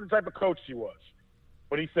this wasn't the type of coach he was,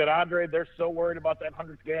 but he said, Andre, they're so worried about that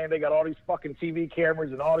 100th game. They got all these fucking TV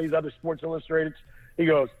cameras and all these other Sports Illustrated. He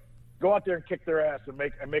goes, go out there and kick their ass and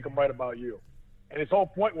make them write about you. And his whole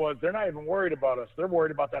point was, they're not even worried about us. They're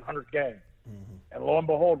worried about that 100th game. Mm-hmm. And lo and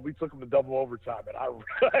behold, we took them to double overtime.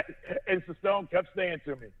 And Stone kept saying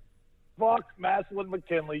to me, fuck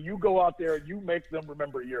Massillon-McKinley. You go out there and you make them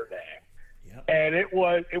remember your name. Yep. And it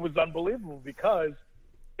was unbelievable, because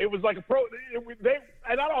it was like a pro.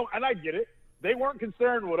 And I get it. They weren't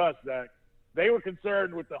concerned with us, Zach. They were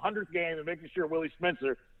concerned with the 100th game and making sure Willie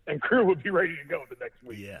Spencer and crew would be ready to go the next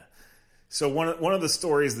week. Yeah. So one of the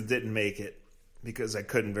stories that didn't make it, because I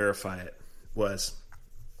couldn't verify it, was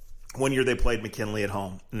one year they played McKinley at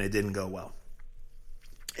home and it didn't go well.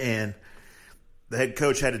 And the head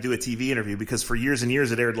coach had to do a TV interview, because for years and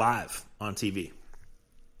years it aired live on TV.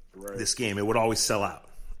 Right. This game, it would always sell out,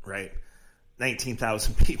 right?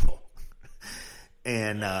 19,000 people.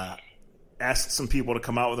 And asked some people to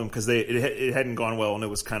come out with them, because it hadn't gone well and it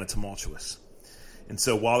was kind of tumultuous. And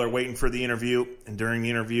so while they're waiting for the interview, and during the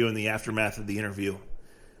interview and the aftermath of the interview,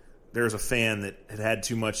 there was a fan that had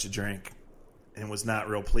too much to drink and was not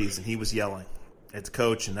real pleased, and he was yelling at the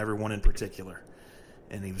coach and everyone in particular.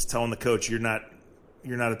 And he was telling the coach, you're not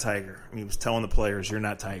a Tiger. And he was telling the players, you're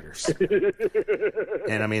not Tigers.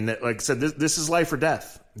 And I mean, like I said, this is life or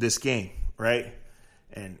death, this game, right?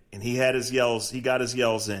 And he had his yells. He got his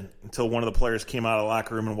yells in until one of the players came out of the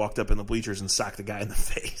locker room and walked up in the bleachers and socked the guy in the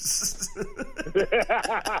face.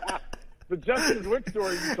 The Justin Zwick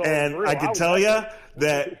story you told. And I can tell you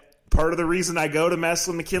that part of the reason I go to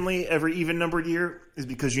Massillon-McKinley every even-numbered year is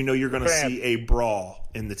because you know you're going to see a brawl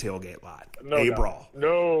in the tailgate lot. No doubt. Brawl.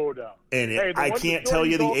 No doubt. And I can't tell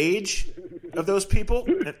you the age of those people.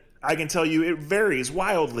 I can tell you it varies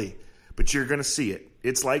wildly, but you're going to see it.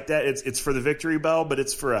 It's like that. It's for the victory bell, but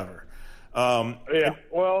it's forever. Yeah.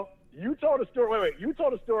 Well, you told a story. Wait. You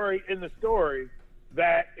told a story in the story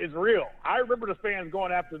that is real. I remember the fans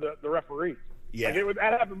going after the referees. Yeah.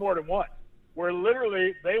 That happened more than once, where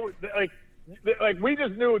literally they were like we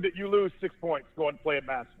just knew that you lose 6 points going to play at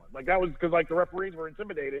Massillon. Like that was because the referees were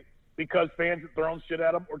intimidated because fans had thrown shit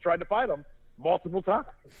at them or tried to fight them multiple times.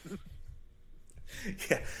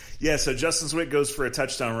 Yeah. So Justin Zwick goes for a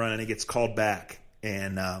touchdown run and he gets called back.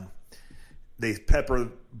 And they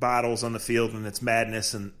pepper bottles on the field, and it's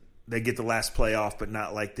madness, and they get the last play off, but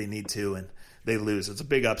not like they need to, and they lose. It's a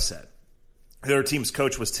big upset. Their team's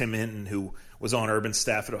coach was Tim Hinton, who was on Urban's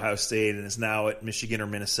staff at Ohio State and is now at Michigan or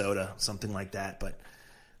Minnesota, something like that. But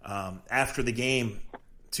after the game,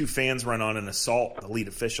 2 fans run on an assault the lead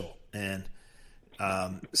official, and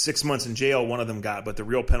 6 months in jail one of them got, but the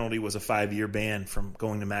real penalty was a 5-year ban from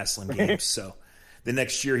going to Massillon games. So the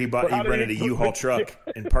next year he rented a U-Haul truck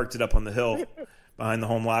and parked it up on the hill behind the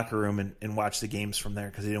home locker room and watched the games from there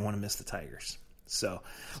because he didn't want to miss the Tigers. So,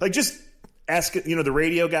 just ask, the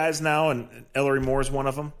radio guys now, and Ellery Moore is one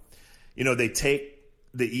of them. They take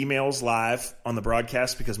the emails live on the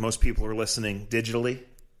broadcast because most people are listening digitally,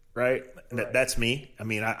 right? That's me. I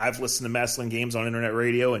mean, I've listened to Massillon games on internet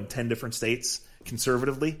radio in 10 different states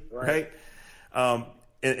conservatively, right?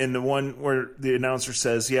 And the one where the announcer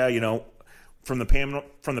says, yeah, you know, from the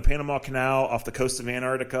Panama Canal, off the coast of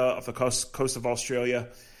Antarctica, off the coast of Australia.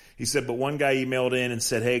 He said, but one guy emailed in and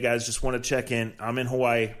said, hey, guys, just want to check in. I'm in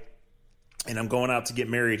Hawaii, and I'm going out to get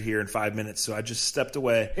married here in 5 minutes. So I just stepped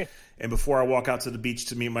away. And before I walk out to the beach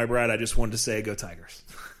to meet my bride, I just wanted to say, go Tigers.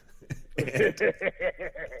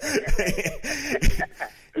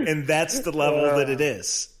 And that's the level that it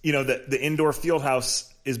is. You know, the indoor field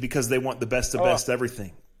house is because they want the best of best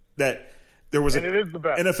everything. That there was an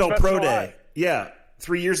NFL Pro Day. Yeah.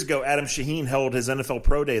 3 years ago, Adam Shaheen held his NFL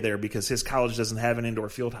Pro Day there because his college doesn't have an indoor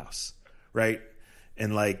field house, right?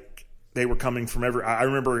 And, like, they were coming from I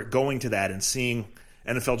remember going to that and seeing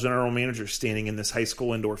NFL general managers standing in this high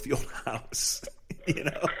school indoor field house, you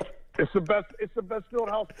know? It's the best field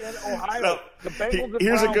house in Ohio. So, the Bengals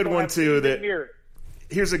here's a good one, too.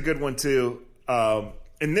 Here's a good one, too.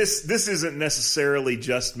 And this isn't necessarily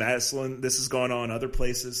just Massillon. This has gone on other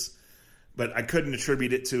places. But I couldn't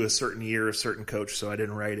attribute it to a certain year, a certain coach, so I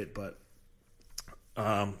didn't write it. But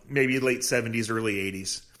maybe late 70s, early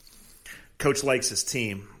 80s. Coach likes his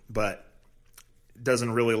team, but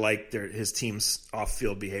doesn't really like his team's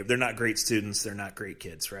off-field behavior. They're not great students. They're not great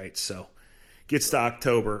kids, right? So gets to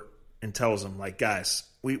October and tells them, like, guys,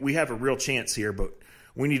 we have a real chance here, but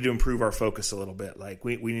we need to improve our focus a little bit. Like,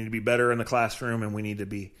 we need to be better in the classroom, and we need to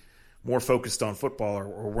be more focused on football,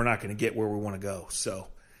 or we're not going to get where we want to go. So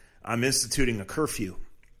I'm instituting a curfew,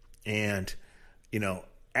 and, you know,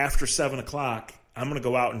 after 7 o'clock, I'm going to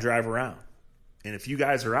go out and drive around. And if you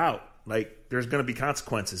guys are out, like, there's going to be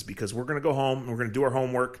consequences because we're going to go home and we're going to do our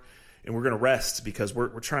homework and we're going to rest because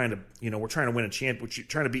we're trying to, you know, we're trying to win a champ. We're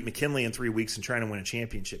trying to beat McKinley in 3 weeks and trying to win a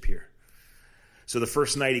championship here. So the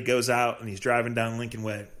first night he goes out and he's driving down Lincoln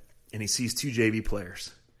Way and he sees 2 JV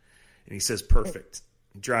players and he says, perfect.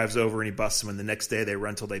 He drives over and he busts them, and the next day they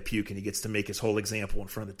run till they puke, and he gets to make his whole example in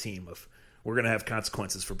front of the team of, we're going to have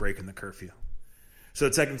consequences for breaking the curfew. So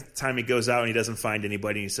the second time he goes out and he doesn't find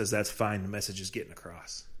anybody, and he says, that's fine, the message is getting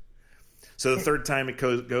across. So the third time it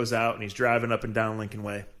goes out and he's driving up and down Lincoln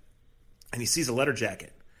Way, and he sees a letter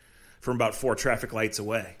jacket from about 4 traffic lights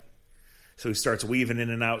away. So he starts weaving in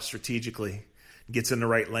and out strategically, gets in the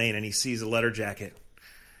right lane, and he sees a letter jacket.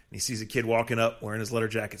 And he sees a kid walking up wearing his letter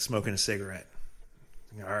jacket, smoking a cigarette.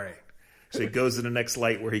 All right. So he goes to the next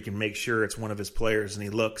light where he can make sure it's one of his players, and he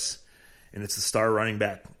looks, and it's the star running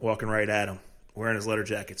back walking right at him, wearing his letter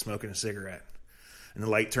jacket, smoking a cigarette. And the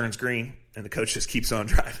light turns green, and the coach just keeps on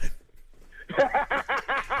driving.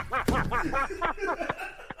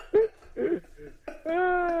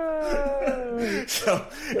 So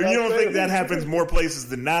if you don't think that happens more places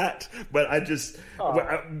than not, but I just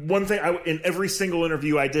one thing in every single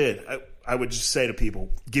interview I did, I would just say to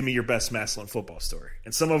people, give me your best Massillon football story.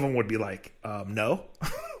 And some of them would be like, no.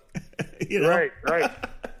 You know? Right.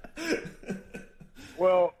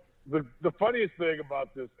 Well, the funniest thing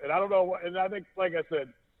about this, and I don't know, and I think, like I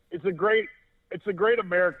said, it's a great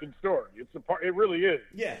American story. It really is.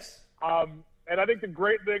 Yes. And I think the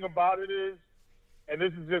great thing about it is, and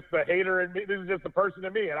this is just the hater in me, this is just the person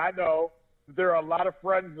in me, and I know that there are a lot of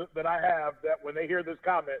friends that I have that when they hear this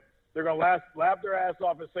comment, they're going to laugh their ass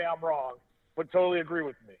off and say I'm wrong, but totally agree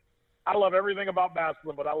with me. I love everything about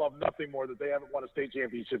Massillon, but I love nothing more that they haven't won a state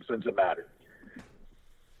championship since it mattered.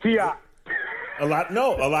 T.I. A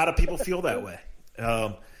lot of people feel that way.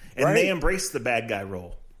 And right? They embrace the bad guy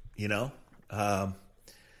role, you know?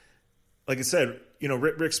 Like I said, you know,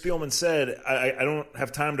 Rick Spielman said, I don't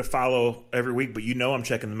have time to follow every week, but you know I'm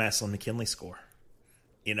checking the Massillon McKinley score,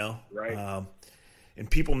 you know? Right. And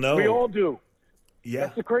people know. We all do. Yeah.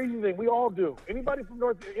 That's the crazy thing. We all do.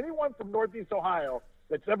 Anyone from Northeast Ohio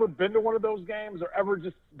that's ever been to one of those games or ever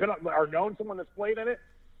just been or known someone that's played in it,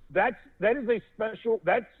 that is a special.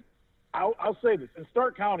 I'll say this in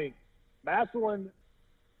Stark County, Massillon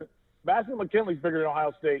McKinley's bigger than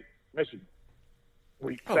Ohio State, Michigan.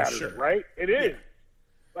 Saturday, sure. Right? It is. Yeah.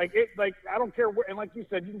 Like I don't care where, and like you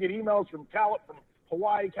said, you can get emails from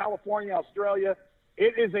Hawaii, California, Australia.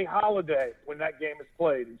 It is a holiday when that game is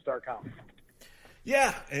played in Stark County.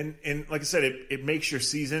 Yeah, and like I said, it makes your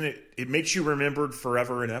season, it makes you remembered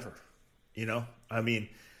forever and ever. You know? I mean,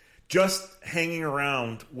 just hanging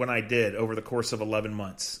around when I did over the course of 11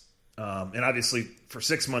 months. And obviously for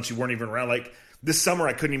 6 months you weren't even around. Like this summer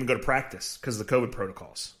I couldn't even go to practice because of the COVID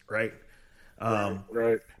protocols, right?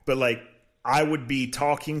 Right. But like I would be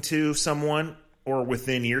talking to someone or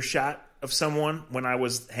within earshot of someone when I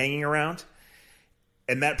was hanging around,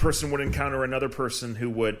 and that person would encounter another person who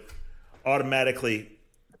would automatically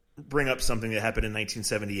bring up something that happened in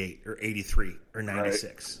 1978 or 83 or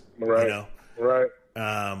 96. Right. You know? Right.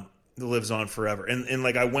 lives on forever. And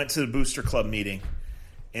like I went to the Booster Club meeting,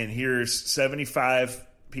 and here's 75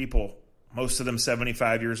 people, most of them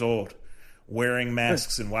 75 years old, wearing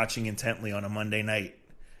masks and watching intently on a Monday night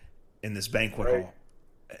in this banquet hall,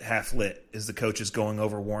 half lit, as the coach is going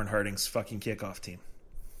over Warren Harding's fucking kickoff team.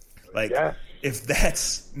 Like, if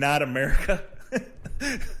that's not America, right?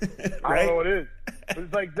 I don't know what it is. But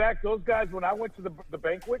it's like, Zach, those guys, when I went to the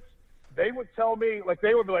banquets, they would tell me, like,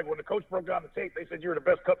 they would be like, when the coach broke down the tape, they said, you're the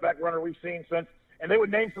best cutback runner we've seen since, and they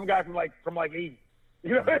would name some guy from 80.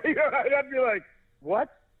 You know, I'd be like, what?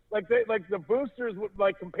 Like the boosters would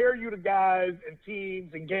like compare you to guys and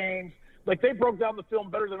teams and games. Like they broke down the film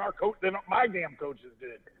better than my damn coaches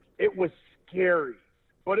did. It was scary,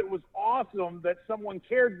 but it was awesome that someone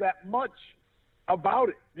cared that much about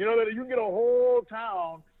it. You know, that you can get a whole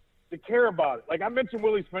town to care about it. Like I mentioned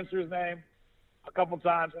Willie Spencer's name a couple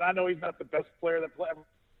times, and I know he's not the best player that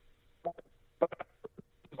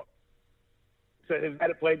said his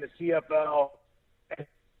dad played in the CFL.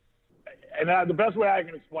 And the best way I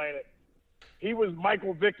can explain it, he was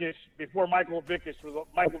Michael Vickish before Michael Vick was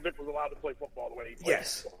allowed to play football the way he played.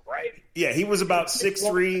 Yes. Football, right? Yeah, he was about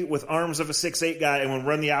 6'3" with arms of a 6'8" guy and would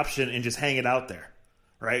run the option and just hang it out there,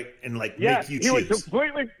 right? And make you choose. He would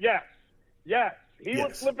completely He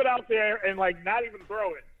would flip it out there and not even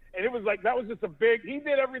throw it. And it was that was just he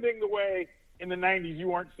did everything the way in the 90s you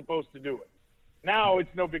weren't supposed to do it. Now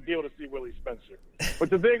it's no big deal to see Willie Spencer. But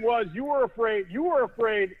the thing was, you were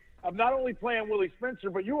afraid of not only playing Willie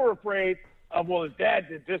Spencer, but you were afraid of, his dad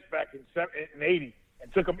did this back in 80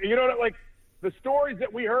 and took him. You know, the stories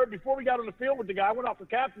that we heard before we got on the field with the guy, I went out for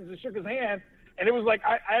captains and shook his hand, and it was like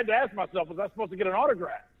I had to ask myself, was I supposed to get an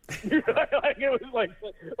autograph? It was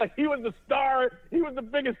like he was the star. He was the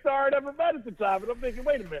biggest star I'd ever met at the time. And I'm thinking,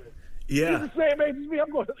 wait a minute. Yeah. He's the same age as me.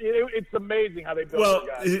 It's amazing how they built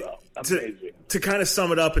the guys. To kind of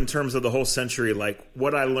sum it up in terms of the whole century, like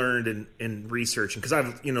what I learned in researching, because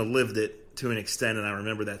I've lived it to an extent and I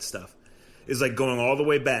remember that stuff, is like going all the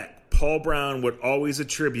way back. Paul Brown would always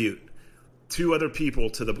attribute two other people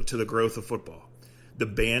to the growth of football: the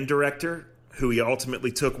band director, who he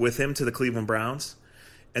ultimately took with him to the Cleveland Browns,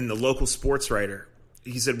 and the local sports writer.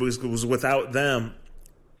 He said was without them,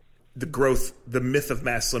 the myth of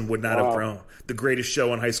Massillon would not have grown. The greatest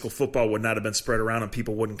show in high school football would not have been spread around, and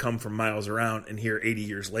people wouldn't come from miles around and here 80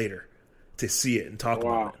 years later to see it and talk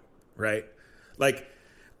about it, right? Like,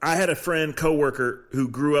 I had a friend, coworker, who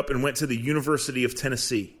grew up and went to the University of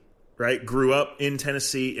Tennessee, right? Grew up in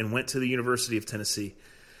Tennessee and went to the University of Tennessee.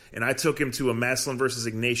 And I took him to a Massillon versus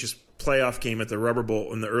Ignatius playoff game at the Rubber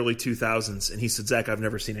Bowl in the early 2000s, and he said, Zach, I've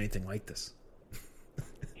never seen anything like this.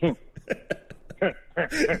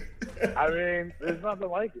 I mean, there's nothing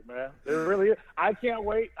like it, man. There really is. I can't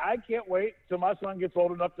wait till my son gets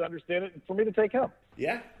old enough to understand it and for me to take him.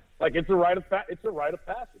 Yeah. Like it's a rite of passage. It's a rite of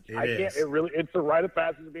passage. It's a rite of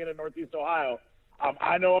passage being in Northeast Ohio.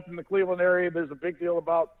 I know up in the Cleveland area, there's a big deal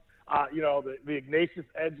about the Ignatius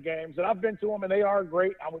Edge games, and I've been to them, and they are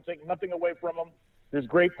great. I would take nothing away from them. There's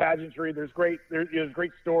great pageantry. There's great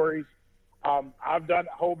stories. I've done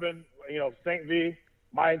Hoban, St. V.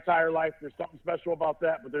 My entire life. There's something special about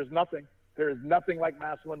that, but there is nothing like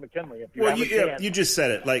Massillon McKinley. You just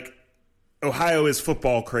said it. Like, Ohio is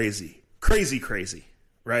football crazy,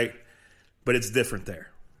 right? But it's different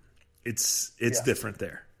there. It's different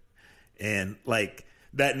there. And like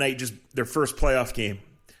that night, just their first playoff game,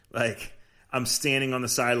 like I'm standing on the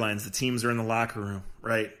sidelines. The teams are in the locker room,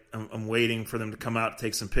 right? I'm waiting for them to come out,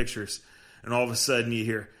 take some pictures, and all of a sudden you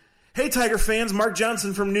hear, "Hey, Tiger fans, Mark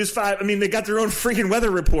Johnson from News 5. I mean, they got their own freaking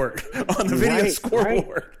weather report on the video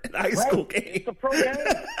scoreboard in high school game. It's a pro game.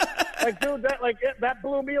 Dude, that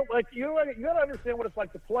blew me. Like, you got to understand what it's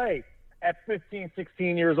like to play at 15,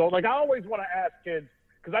 16 years old. Like, I always want to ask kids,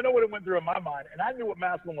 because I know what it went through in my mind, and I knew what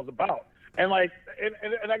Massillon was about. And, I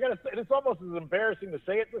got to say, it's almost as embarrassing to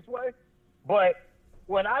say it this way, but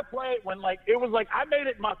when I played, it was like I made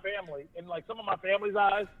it in my family, in, some of my family's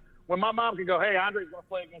eyes, when my mom could go, "Hey, Andre's going to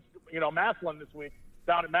play against, Massillon this week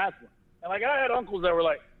down at Massillon." And, I had uncles that were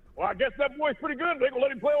like, "Well, I guess that boy's pretty good. They're going to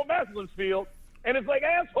let him play on Massillon's field." And it's like,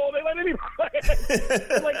 asshole, they let him play.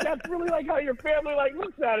 It's that's really how your family,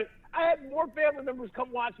 looks at it. I had more family members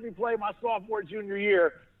come watch me play my sophomore, junior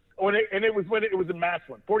year, when it was in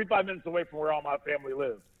Massillon, 45 minutes away from where all my family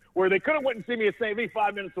lived, where they could have went and seen me at St. V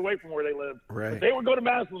 5 minutes away from where they lived. Right. But they would go to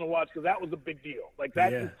Massillon to watch because that was a big deal.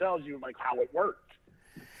 Just tells you, how it worked.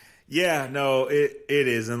 Yeah, no, it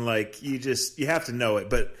is. And, you have to know it.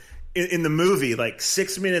 But in the movie,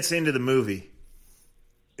 6 minutes into the movie,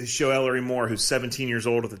 is show Ellery Moore, who's 17 years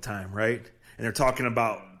old at the time, right? And they're talking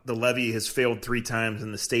about the levy has failed 3 times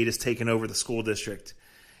and the state has taken over the school district.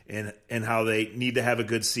 and how they need to have a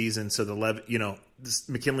good season. So this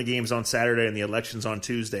McKinley game's on Saturday and the election's on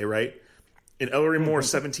Tuesday, right? And Ellery Moore,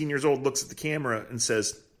 17 years old, looks at the camera and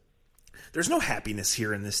says, "There's no happiness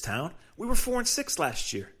here in this town. We were 4-6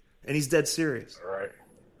 last year," and he's dead serious. All right.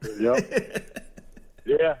 Yep.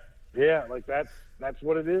 Yeah. Like that's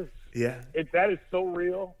what it is. Yeah. That is so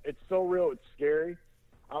real. It's so real. It's scary.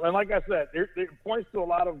 And like I said, it points to a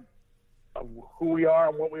lot of who we are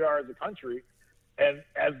and what we are as a country, and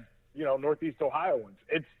as Northeast Ohioans.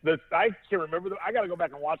 I can't remember. I got to go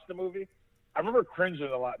back and watch the movie. I remember cringing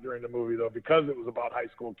a lot during the movie though, because it was about high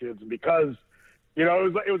school kids and because it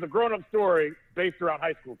was a grown-up story based around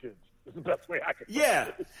high school kids. It's the best way I can.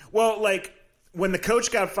 Yeah. Well, like when the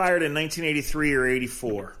coach got fired in 1983 or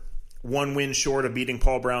 84, 1 win short of beating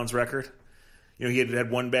Paul Brown's record. He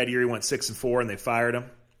had one bad year. He went 6-4, and they fired him.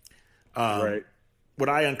 Right. What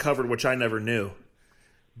I uncovered, which I never knew,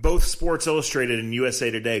 both Sports Illustrated and USA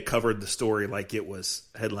Today covered the story like it was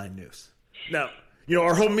headline news. Now,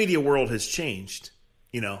 our whole media world has changed.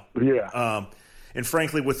 Yeah. And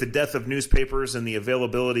frankly, with the death of newspapers and the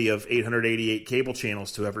availability of 888 cable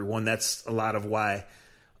channels to everyone, that's a lot of why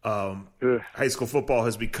high school football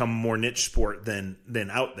has become a more niche sport than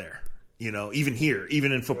out there. Even here,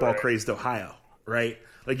 even in football crazed Ohio, right?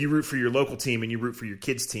 Like you root for your local team and you root for your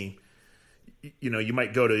kids' team. You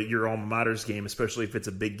might go to your alma mater's game, especially if it's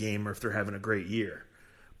a big game or if they're having a great year.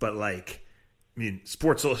 But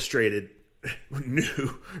Sports Illustrated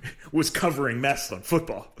was covering Massillon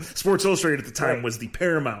football. Sports Illustrated at the time was the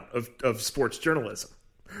paramount of sports journalism,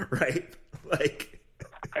 right?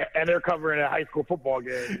 And they're covering a high school football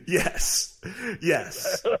game. Yes.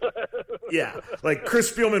 Yeah. Like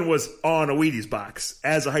Chris Spielman was on a Wheaties box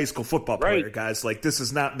as a high school football player, guys. Like this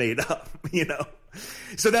is not made up,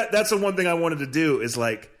 So that's the one thing I wanted to do is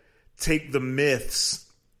take the myths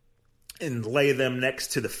and lay them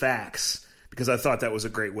next to the facts, because I thought that was a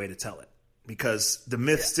great way to tell it. Because the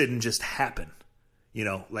myths didn't just happen,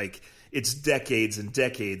 it's decades and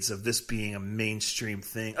decades of this being a mainstream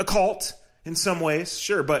thing, a cult in some ways,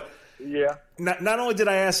 sure, but not only did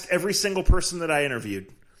I ask every single person that I interviewed,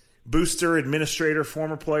 booster, administrator,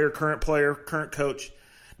 former player, current coach,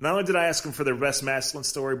 not only did I ask them for their best Massillon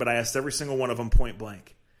story, but I asked every single one of them point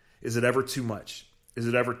blank, is it ever too much? Is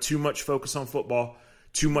it ever too much focus on football,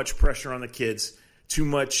 too much pressure on the kids, too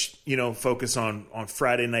much, focus on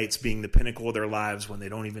Friday nights being the pinnacle of their lives when they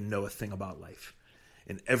don't even know a thing about life?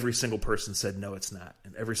 And every single person said, no, it's not.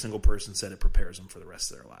 And every single person said it prepares them for the rest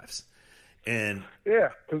of their lives. And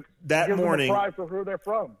that morning, them pride for who they're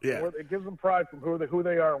from. It gives them pride from who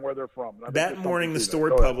they are and where they're from. That morning, the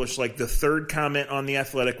story published, the third comment on The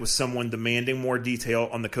Athletic was someone demanding more detail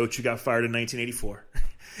on the coach who got fired in 1984.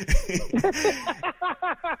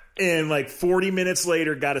 And 40 minutes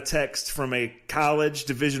later, got a text from a college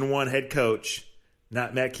Division I head coach,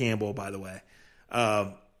 not Matt Campbell, by the way,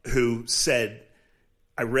 who said,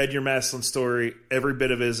 "I read your Massillon story. Every bit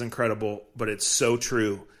of it is incredible, but it's so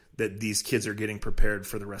true that these kids are getting prepared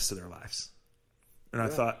for the rest of their lives." And I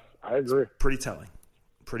thought, I agree. Pretty telling.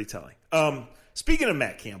 Speaking of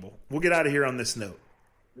Matt Campbell, we'll get out of here on this note.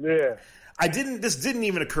 Yeah. This didn't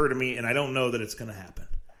even occur to me, and I don't know that it's going to happen.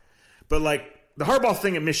 But the Harbaugh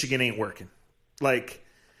thing at Michigan ain't working.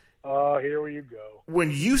 Here you go.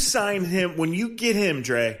 When you sign him, when you get him,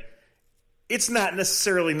 Dre, it's not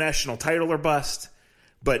necessarily national title or bust,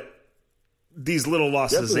 but these little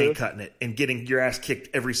losses ain't cutting it, and getting your ass kicked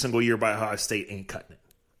every single year by Ohio State ain't cutting it,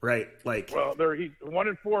 right? He's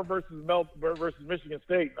 1-4 versus Michigan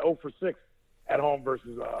State, 0-6 at home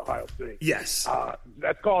versus Ohio State. Yes,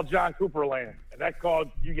 that's called John Cooper land, and that's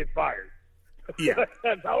called you get fired. Yeah,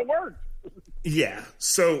 that's how it works. Yeah,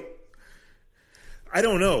 so I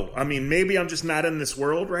don't know. I mean, maybe I'm just not in this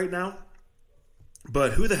world right now.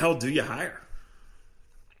 But who the hell do you hire?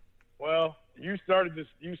 Well, you started the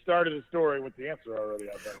story with the answer already,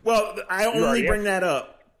 I bet. Well, I only bring that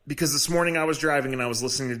up because this morning I was driving and I was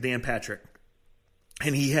listening to Dan Patrick,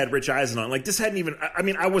 and he had Rich Eisen on. This hadn't even – I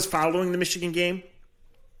mean, I was following the Michigan game.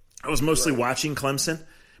 I was mostly watching Clemson,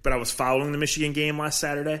 but I was following the Michigan game last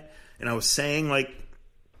Saturday, and I was saying,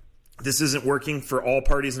 this isn't working for all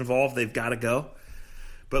parties involved. They've got to go.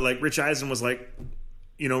 But, Rich Eisen was like –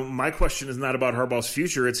 my question is not about Harbaugh's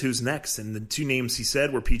future. It's who's next. And the two names he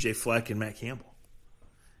said were P.J. Fleck and Matt Campbell.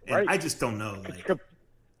 And I just don't know.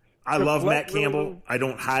 I love Matt Campbell. Really? I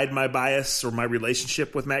don't hide my bias or my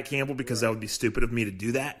relationship with Matt Campbell because that would be stupid of me to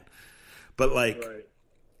do that. But,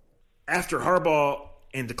 after Harbaugh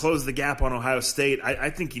and to close the gap on Ohio State,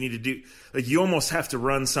 I think you need to do – you almost have to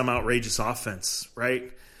run some outrageous offense,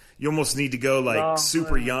 right? You almost need to go,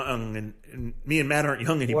 super young. And me and Matt aren't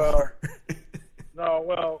young anymore. Well, No,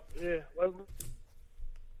 well, yeah. Let's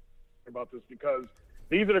about this because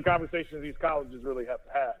these are the conversations these colleges really have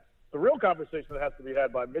to have. The real conversation that has to be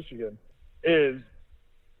had by Michigan is,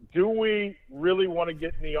 do we really want to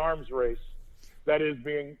get in the arms race that is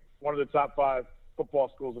being one of the top 5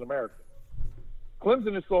 football schools in America?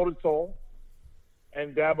 Clemson has sold its soul,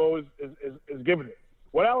 and Dabo is giving it.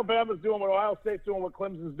 What Alabama's doing, what Ohio State's doing, what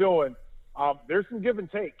Clemson's doing, there's some give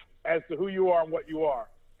and take as to who you are and what you are.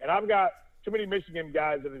 And I've got too many Michigan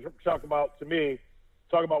guys that are talking about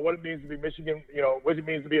what it means to be Michigan, what it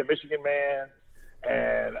means to be a Michigan man,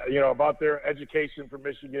 and, about their education from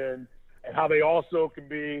Michigan and how they also can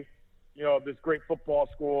be, this great football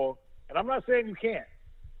school. And I'm not saying you can't.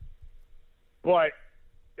 But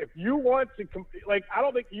if you want to I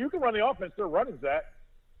don't think you can run the offense they're running, Zach,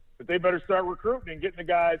 but they better start recruiting and getting the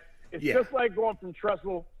guys. It's just like going from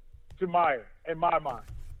Tressel to Meyer, in my mind.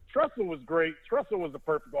 Tressel was great. Tressel was the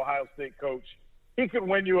perfect Ohio State coach. He could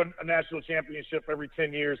win you a national championship every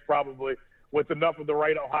 10 years probably with enough of the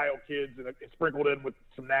right Ohio kids and sprinkled in with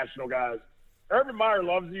some national guys. Urban Meyer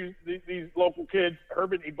loves these local kids,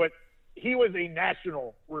 but he was a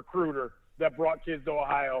national recruiter that brought kids to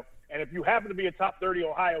Ohio. And if you happen to be a top 30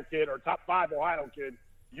 Ohio kid or top 5 Ohio kid,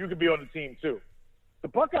 you could be on the team too. The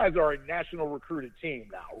Buckeyes are a national recruited team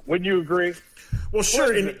now. Wouldn't you agree? Well,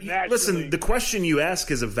 sure. And listen, the question you ask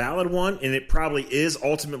is a valid one, and it probably is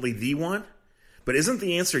ultimately the one. But isn't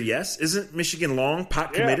the answer yes? Isn't Michigan long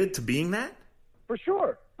pot committed to being that? For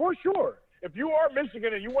sure. For sure. If you are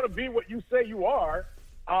Michigan and you want to be what you say you are,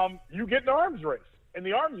 you get an arms race. And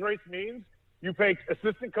the arms race means you pay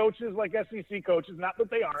assistant coaches like SEC coaches, not that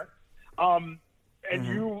they aren't. And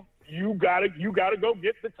you gotta go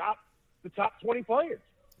get the top 20 players.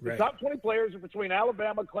 The top 20 players are between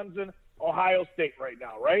Alabama, Clemson, Ohio State right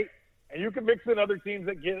now, right? And you can mix in other teams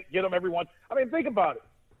that get them every once. I mean, think about it.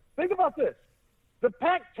 Think about this. The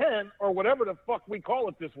Pac-10, or whatever the fuck we call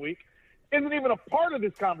it this week, isn't even a part of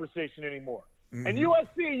this conversation anymore. Mm-hmm. And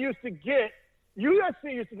USC used to get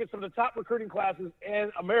some of the top recruiting classes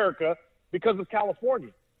in America because of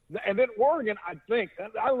California. And then Oregon,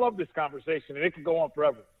 I love this conversation, and it could go on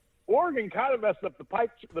forever. Oregon kind of messed up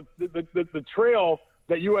the trail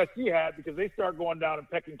that USC had because they start going down and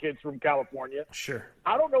pecking kids from California. Sure.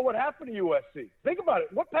 I don't know what happened to USC. Think about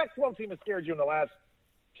it. What Pac-12 team has scared you in the last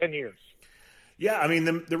 10 years? Yeah, I mean,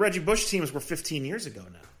 the Reggie Bush teams were 15 years ago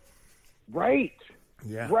now. Right.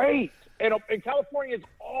 Yeah. Right. And California's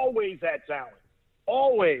always had talent.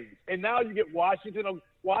 Always. And now you get Washington.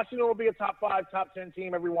 Washington will be a top 5, top 10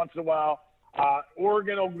 team every once in a while.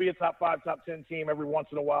 Oregon will be a top 5, top 10 team every once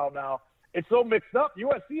in a while now. It's so mixed up.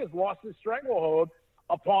 USC has lost its stranglehold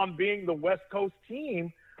upon being the West Coast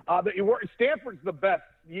team. Stanford's the best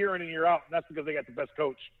year in and year out, and that's because they got the best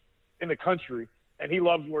coach in the country, and he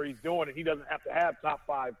loves where he's doing, and he doesn't have to have top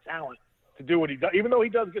 5 talent to do what he does, even though he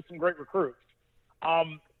does get some great recruits.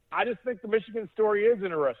 I just think the Michigan story is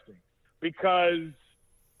interesting because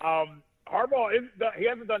Harbaugh, he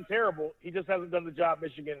hasn't done terrible. He just hasn't done the job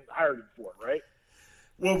Michigan hired him for, right?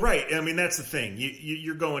 Well, right. I mean, that's the thing.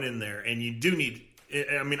 You're going in there, and you do need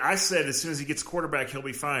 – I mean, I said as soon as he gets quarterback, he'll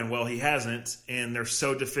be fine. Well, he hasn't, and they're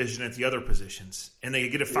so deficient at the other positions. And they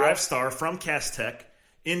get a 5-star from Cass Tech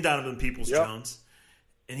in Donovan Peoples-Jones,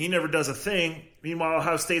 and he never does a thing. Meanwhile,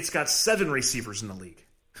 Ohio State's got 7 receivers in the league,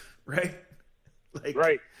 right?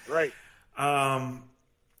 Right.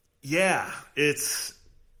 Yeah, it's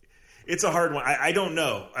a hard one. I don't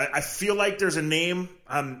know. I feel like there's a name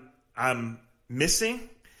I'm missing,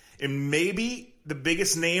 and maybe the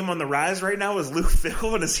biggest name on the rise right now is Luke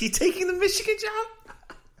Fickell, and is he taking the Michigan job?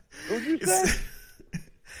 Who'd you say?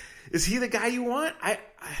 Is he the guy you want? Say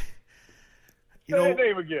his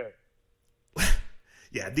name again.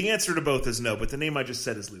 Yeah, the answer to both is no, but the name I just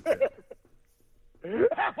said is Luke Fickell.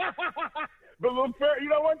 But Luke Fickell, you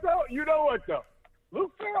know what though?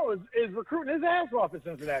 Luke Fickell is recruiting his ass off at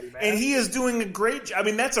Cincinnati, man. And he is doing a great job. I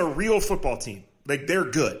mean, that's a real football team. Like, they're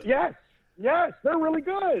good. Yes, they're really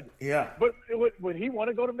good. Yeah. But would he want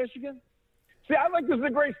to go to Michigan? See, I think this is a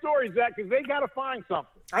great story, Zach, because they got to find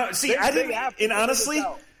something. I didn't. And honestly,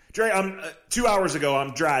 Dre, 2 hours ago,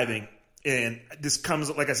 I'm driving, and this comes,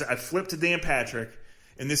 like I said, I flipped to Dan Patrick,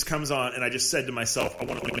 and this comes on, and I just said to myself, I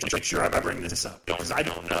want to make sure I bring this up, because I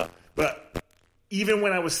don't know. But even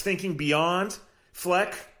when I was thinking beyond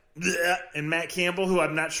Fleck and Matt Campbell, who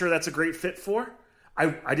I'm not sure that's a great fit for,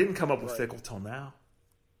 I didn't come up with Fickell till now.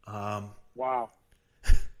 Wow.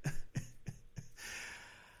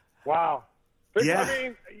 Wow. Yeah. I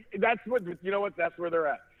mean, that's where they're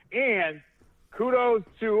at. And kudos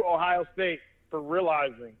to Ohio State for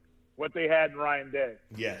realizing what they had in Ryan Day.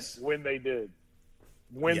 Yes. When they did.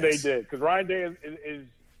 when they did. Because Ryan Day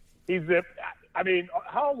he's I mean,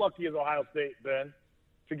 how lucky has Ohio State been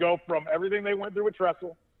to go from everything they went through with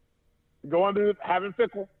Tressel, going through having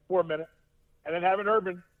Fickle for a minute, and then having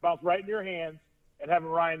Urban bounce right in your hands, and having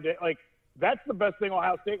Ryan Day. Like, that's the best thing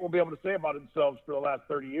Ohio State will be able to say about themselves for the last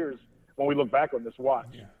 30 years when we look back on this watch.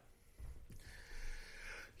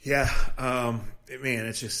 Yeah. Man,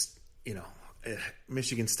 it's just,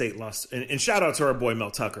 Michigan State lost. And shout out to our boy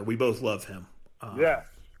Mel Tucker. We both love him.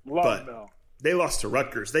 Love Mel. They lost to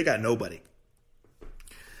Rutgers. They got nobody.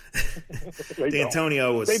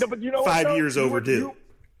 D'Antonio was 5 years overdue.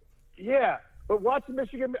 But watching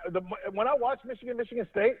when I watched Michigan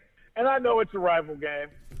State, and I know it's a rival game,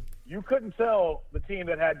 you couldn't tell the team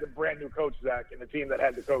that had the brand new coach, Zach, and the team that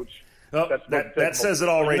had the coach. Oh, that says it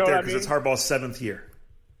all right there, because it's Harbaugh's 7th year.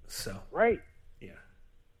 So right.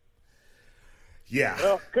 Yeah.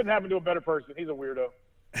 Well, couldn't happen to a better person. He's a weirdo.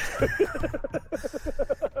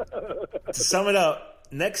 To sum it up,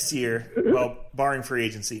 next year, well, barring free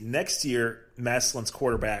agency, next year, Massillon's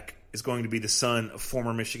quarterback is going to be the son of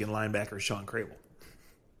former Michigan linebacker Sean Crable.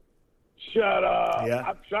 Shut up.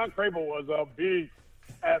 Yeah. Sean Crable was a beast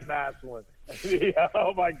at Massillon.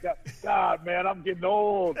 Oh, my God. God, man, I'm getting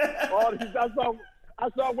old. I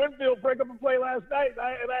saw Winfield break up a play last night,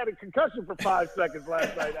 and I had a concussion for 5 seconds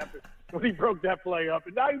last night after when he broke that play up.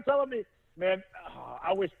 And now you're telling me, man,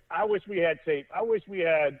 I wish we had tape. I wish we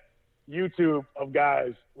had YouTube of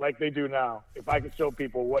guys like they do now. If I could show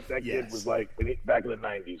people what that kid was like back in the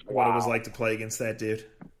 90s. Wow. What it was like to play against that dude.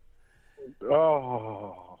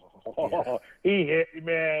 He hit,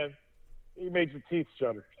 man. He made your teeth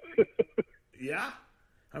shudder. Yeah,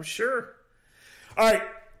 I'm sure. All right,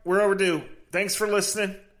 we're overdue. Thanks for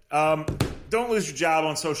listening. Don't lose your job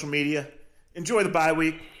on social media. Enjoy the bye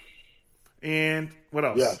week. And what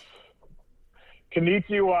else? Yes.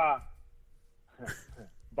 Konnichiwa.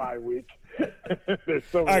 Bye week.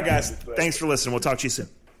 All right, guys. Thanks for listening. We'll talk to you soon.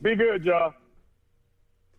 Be good, y'all.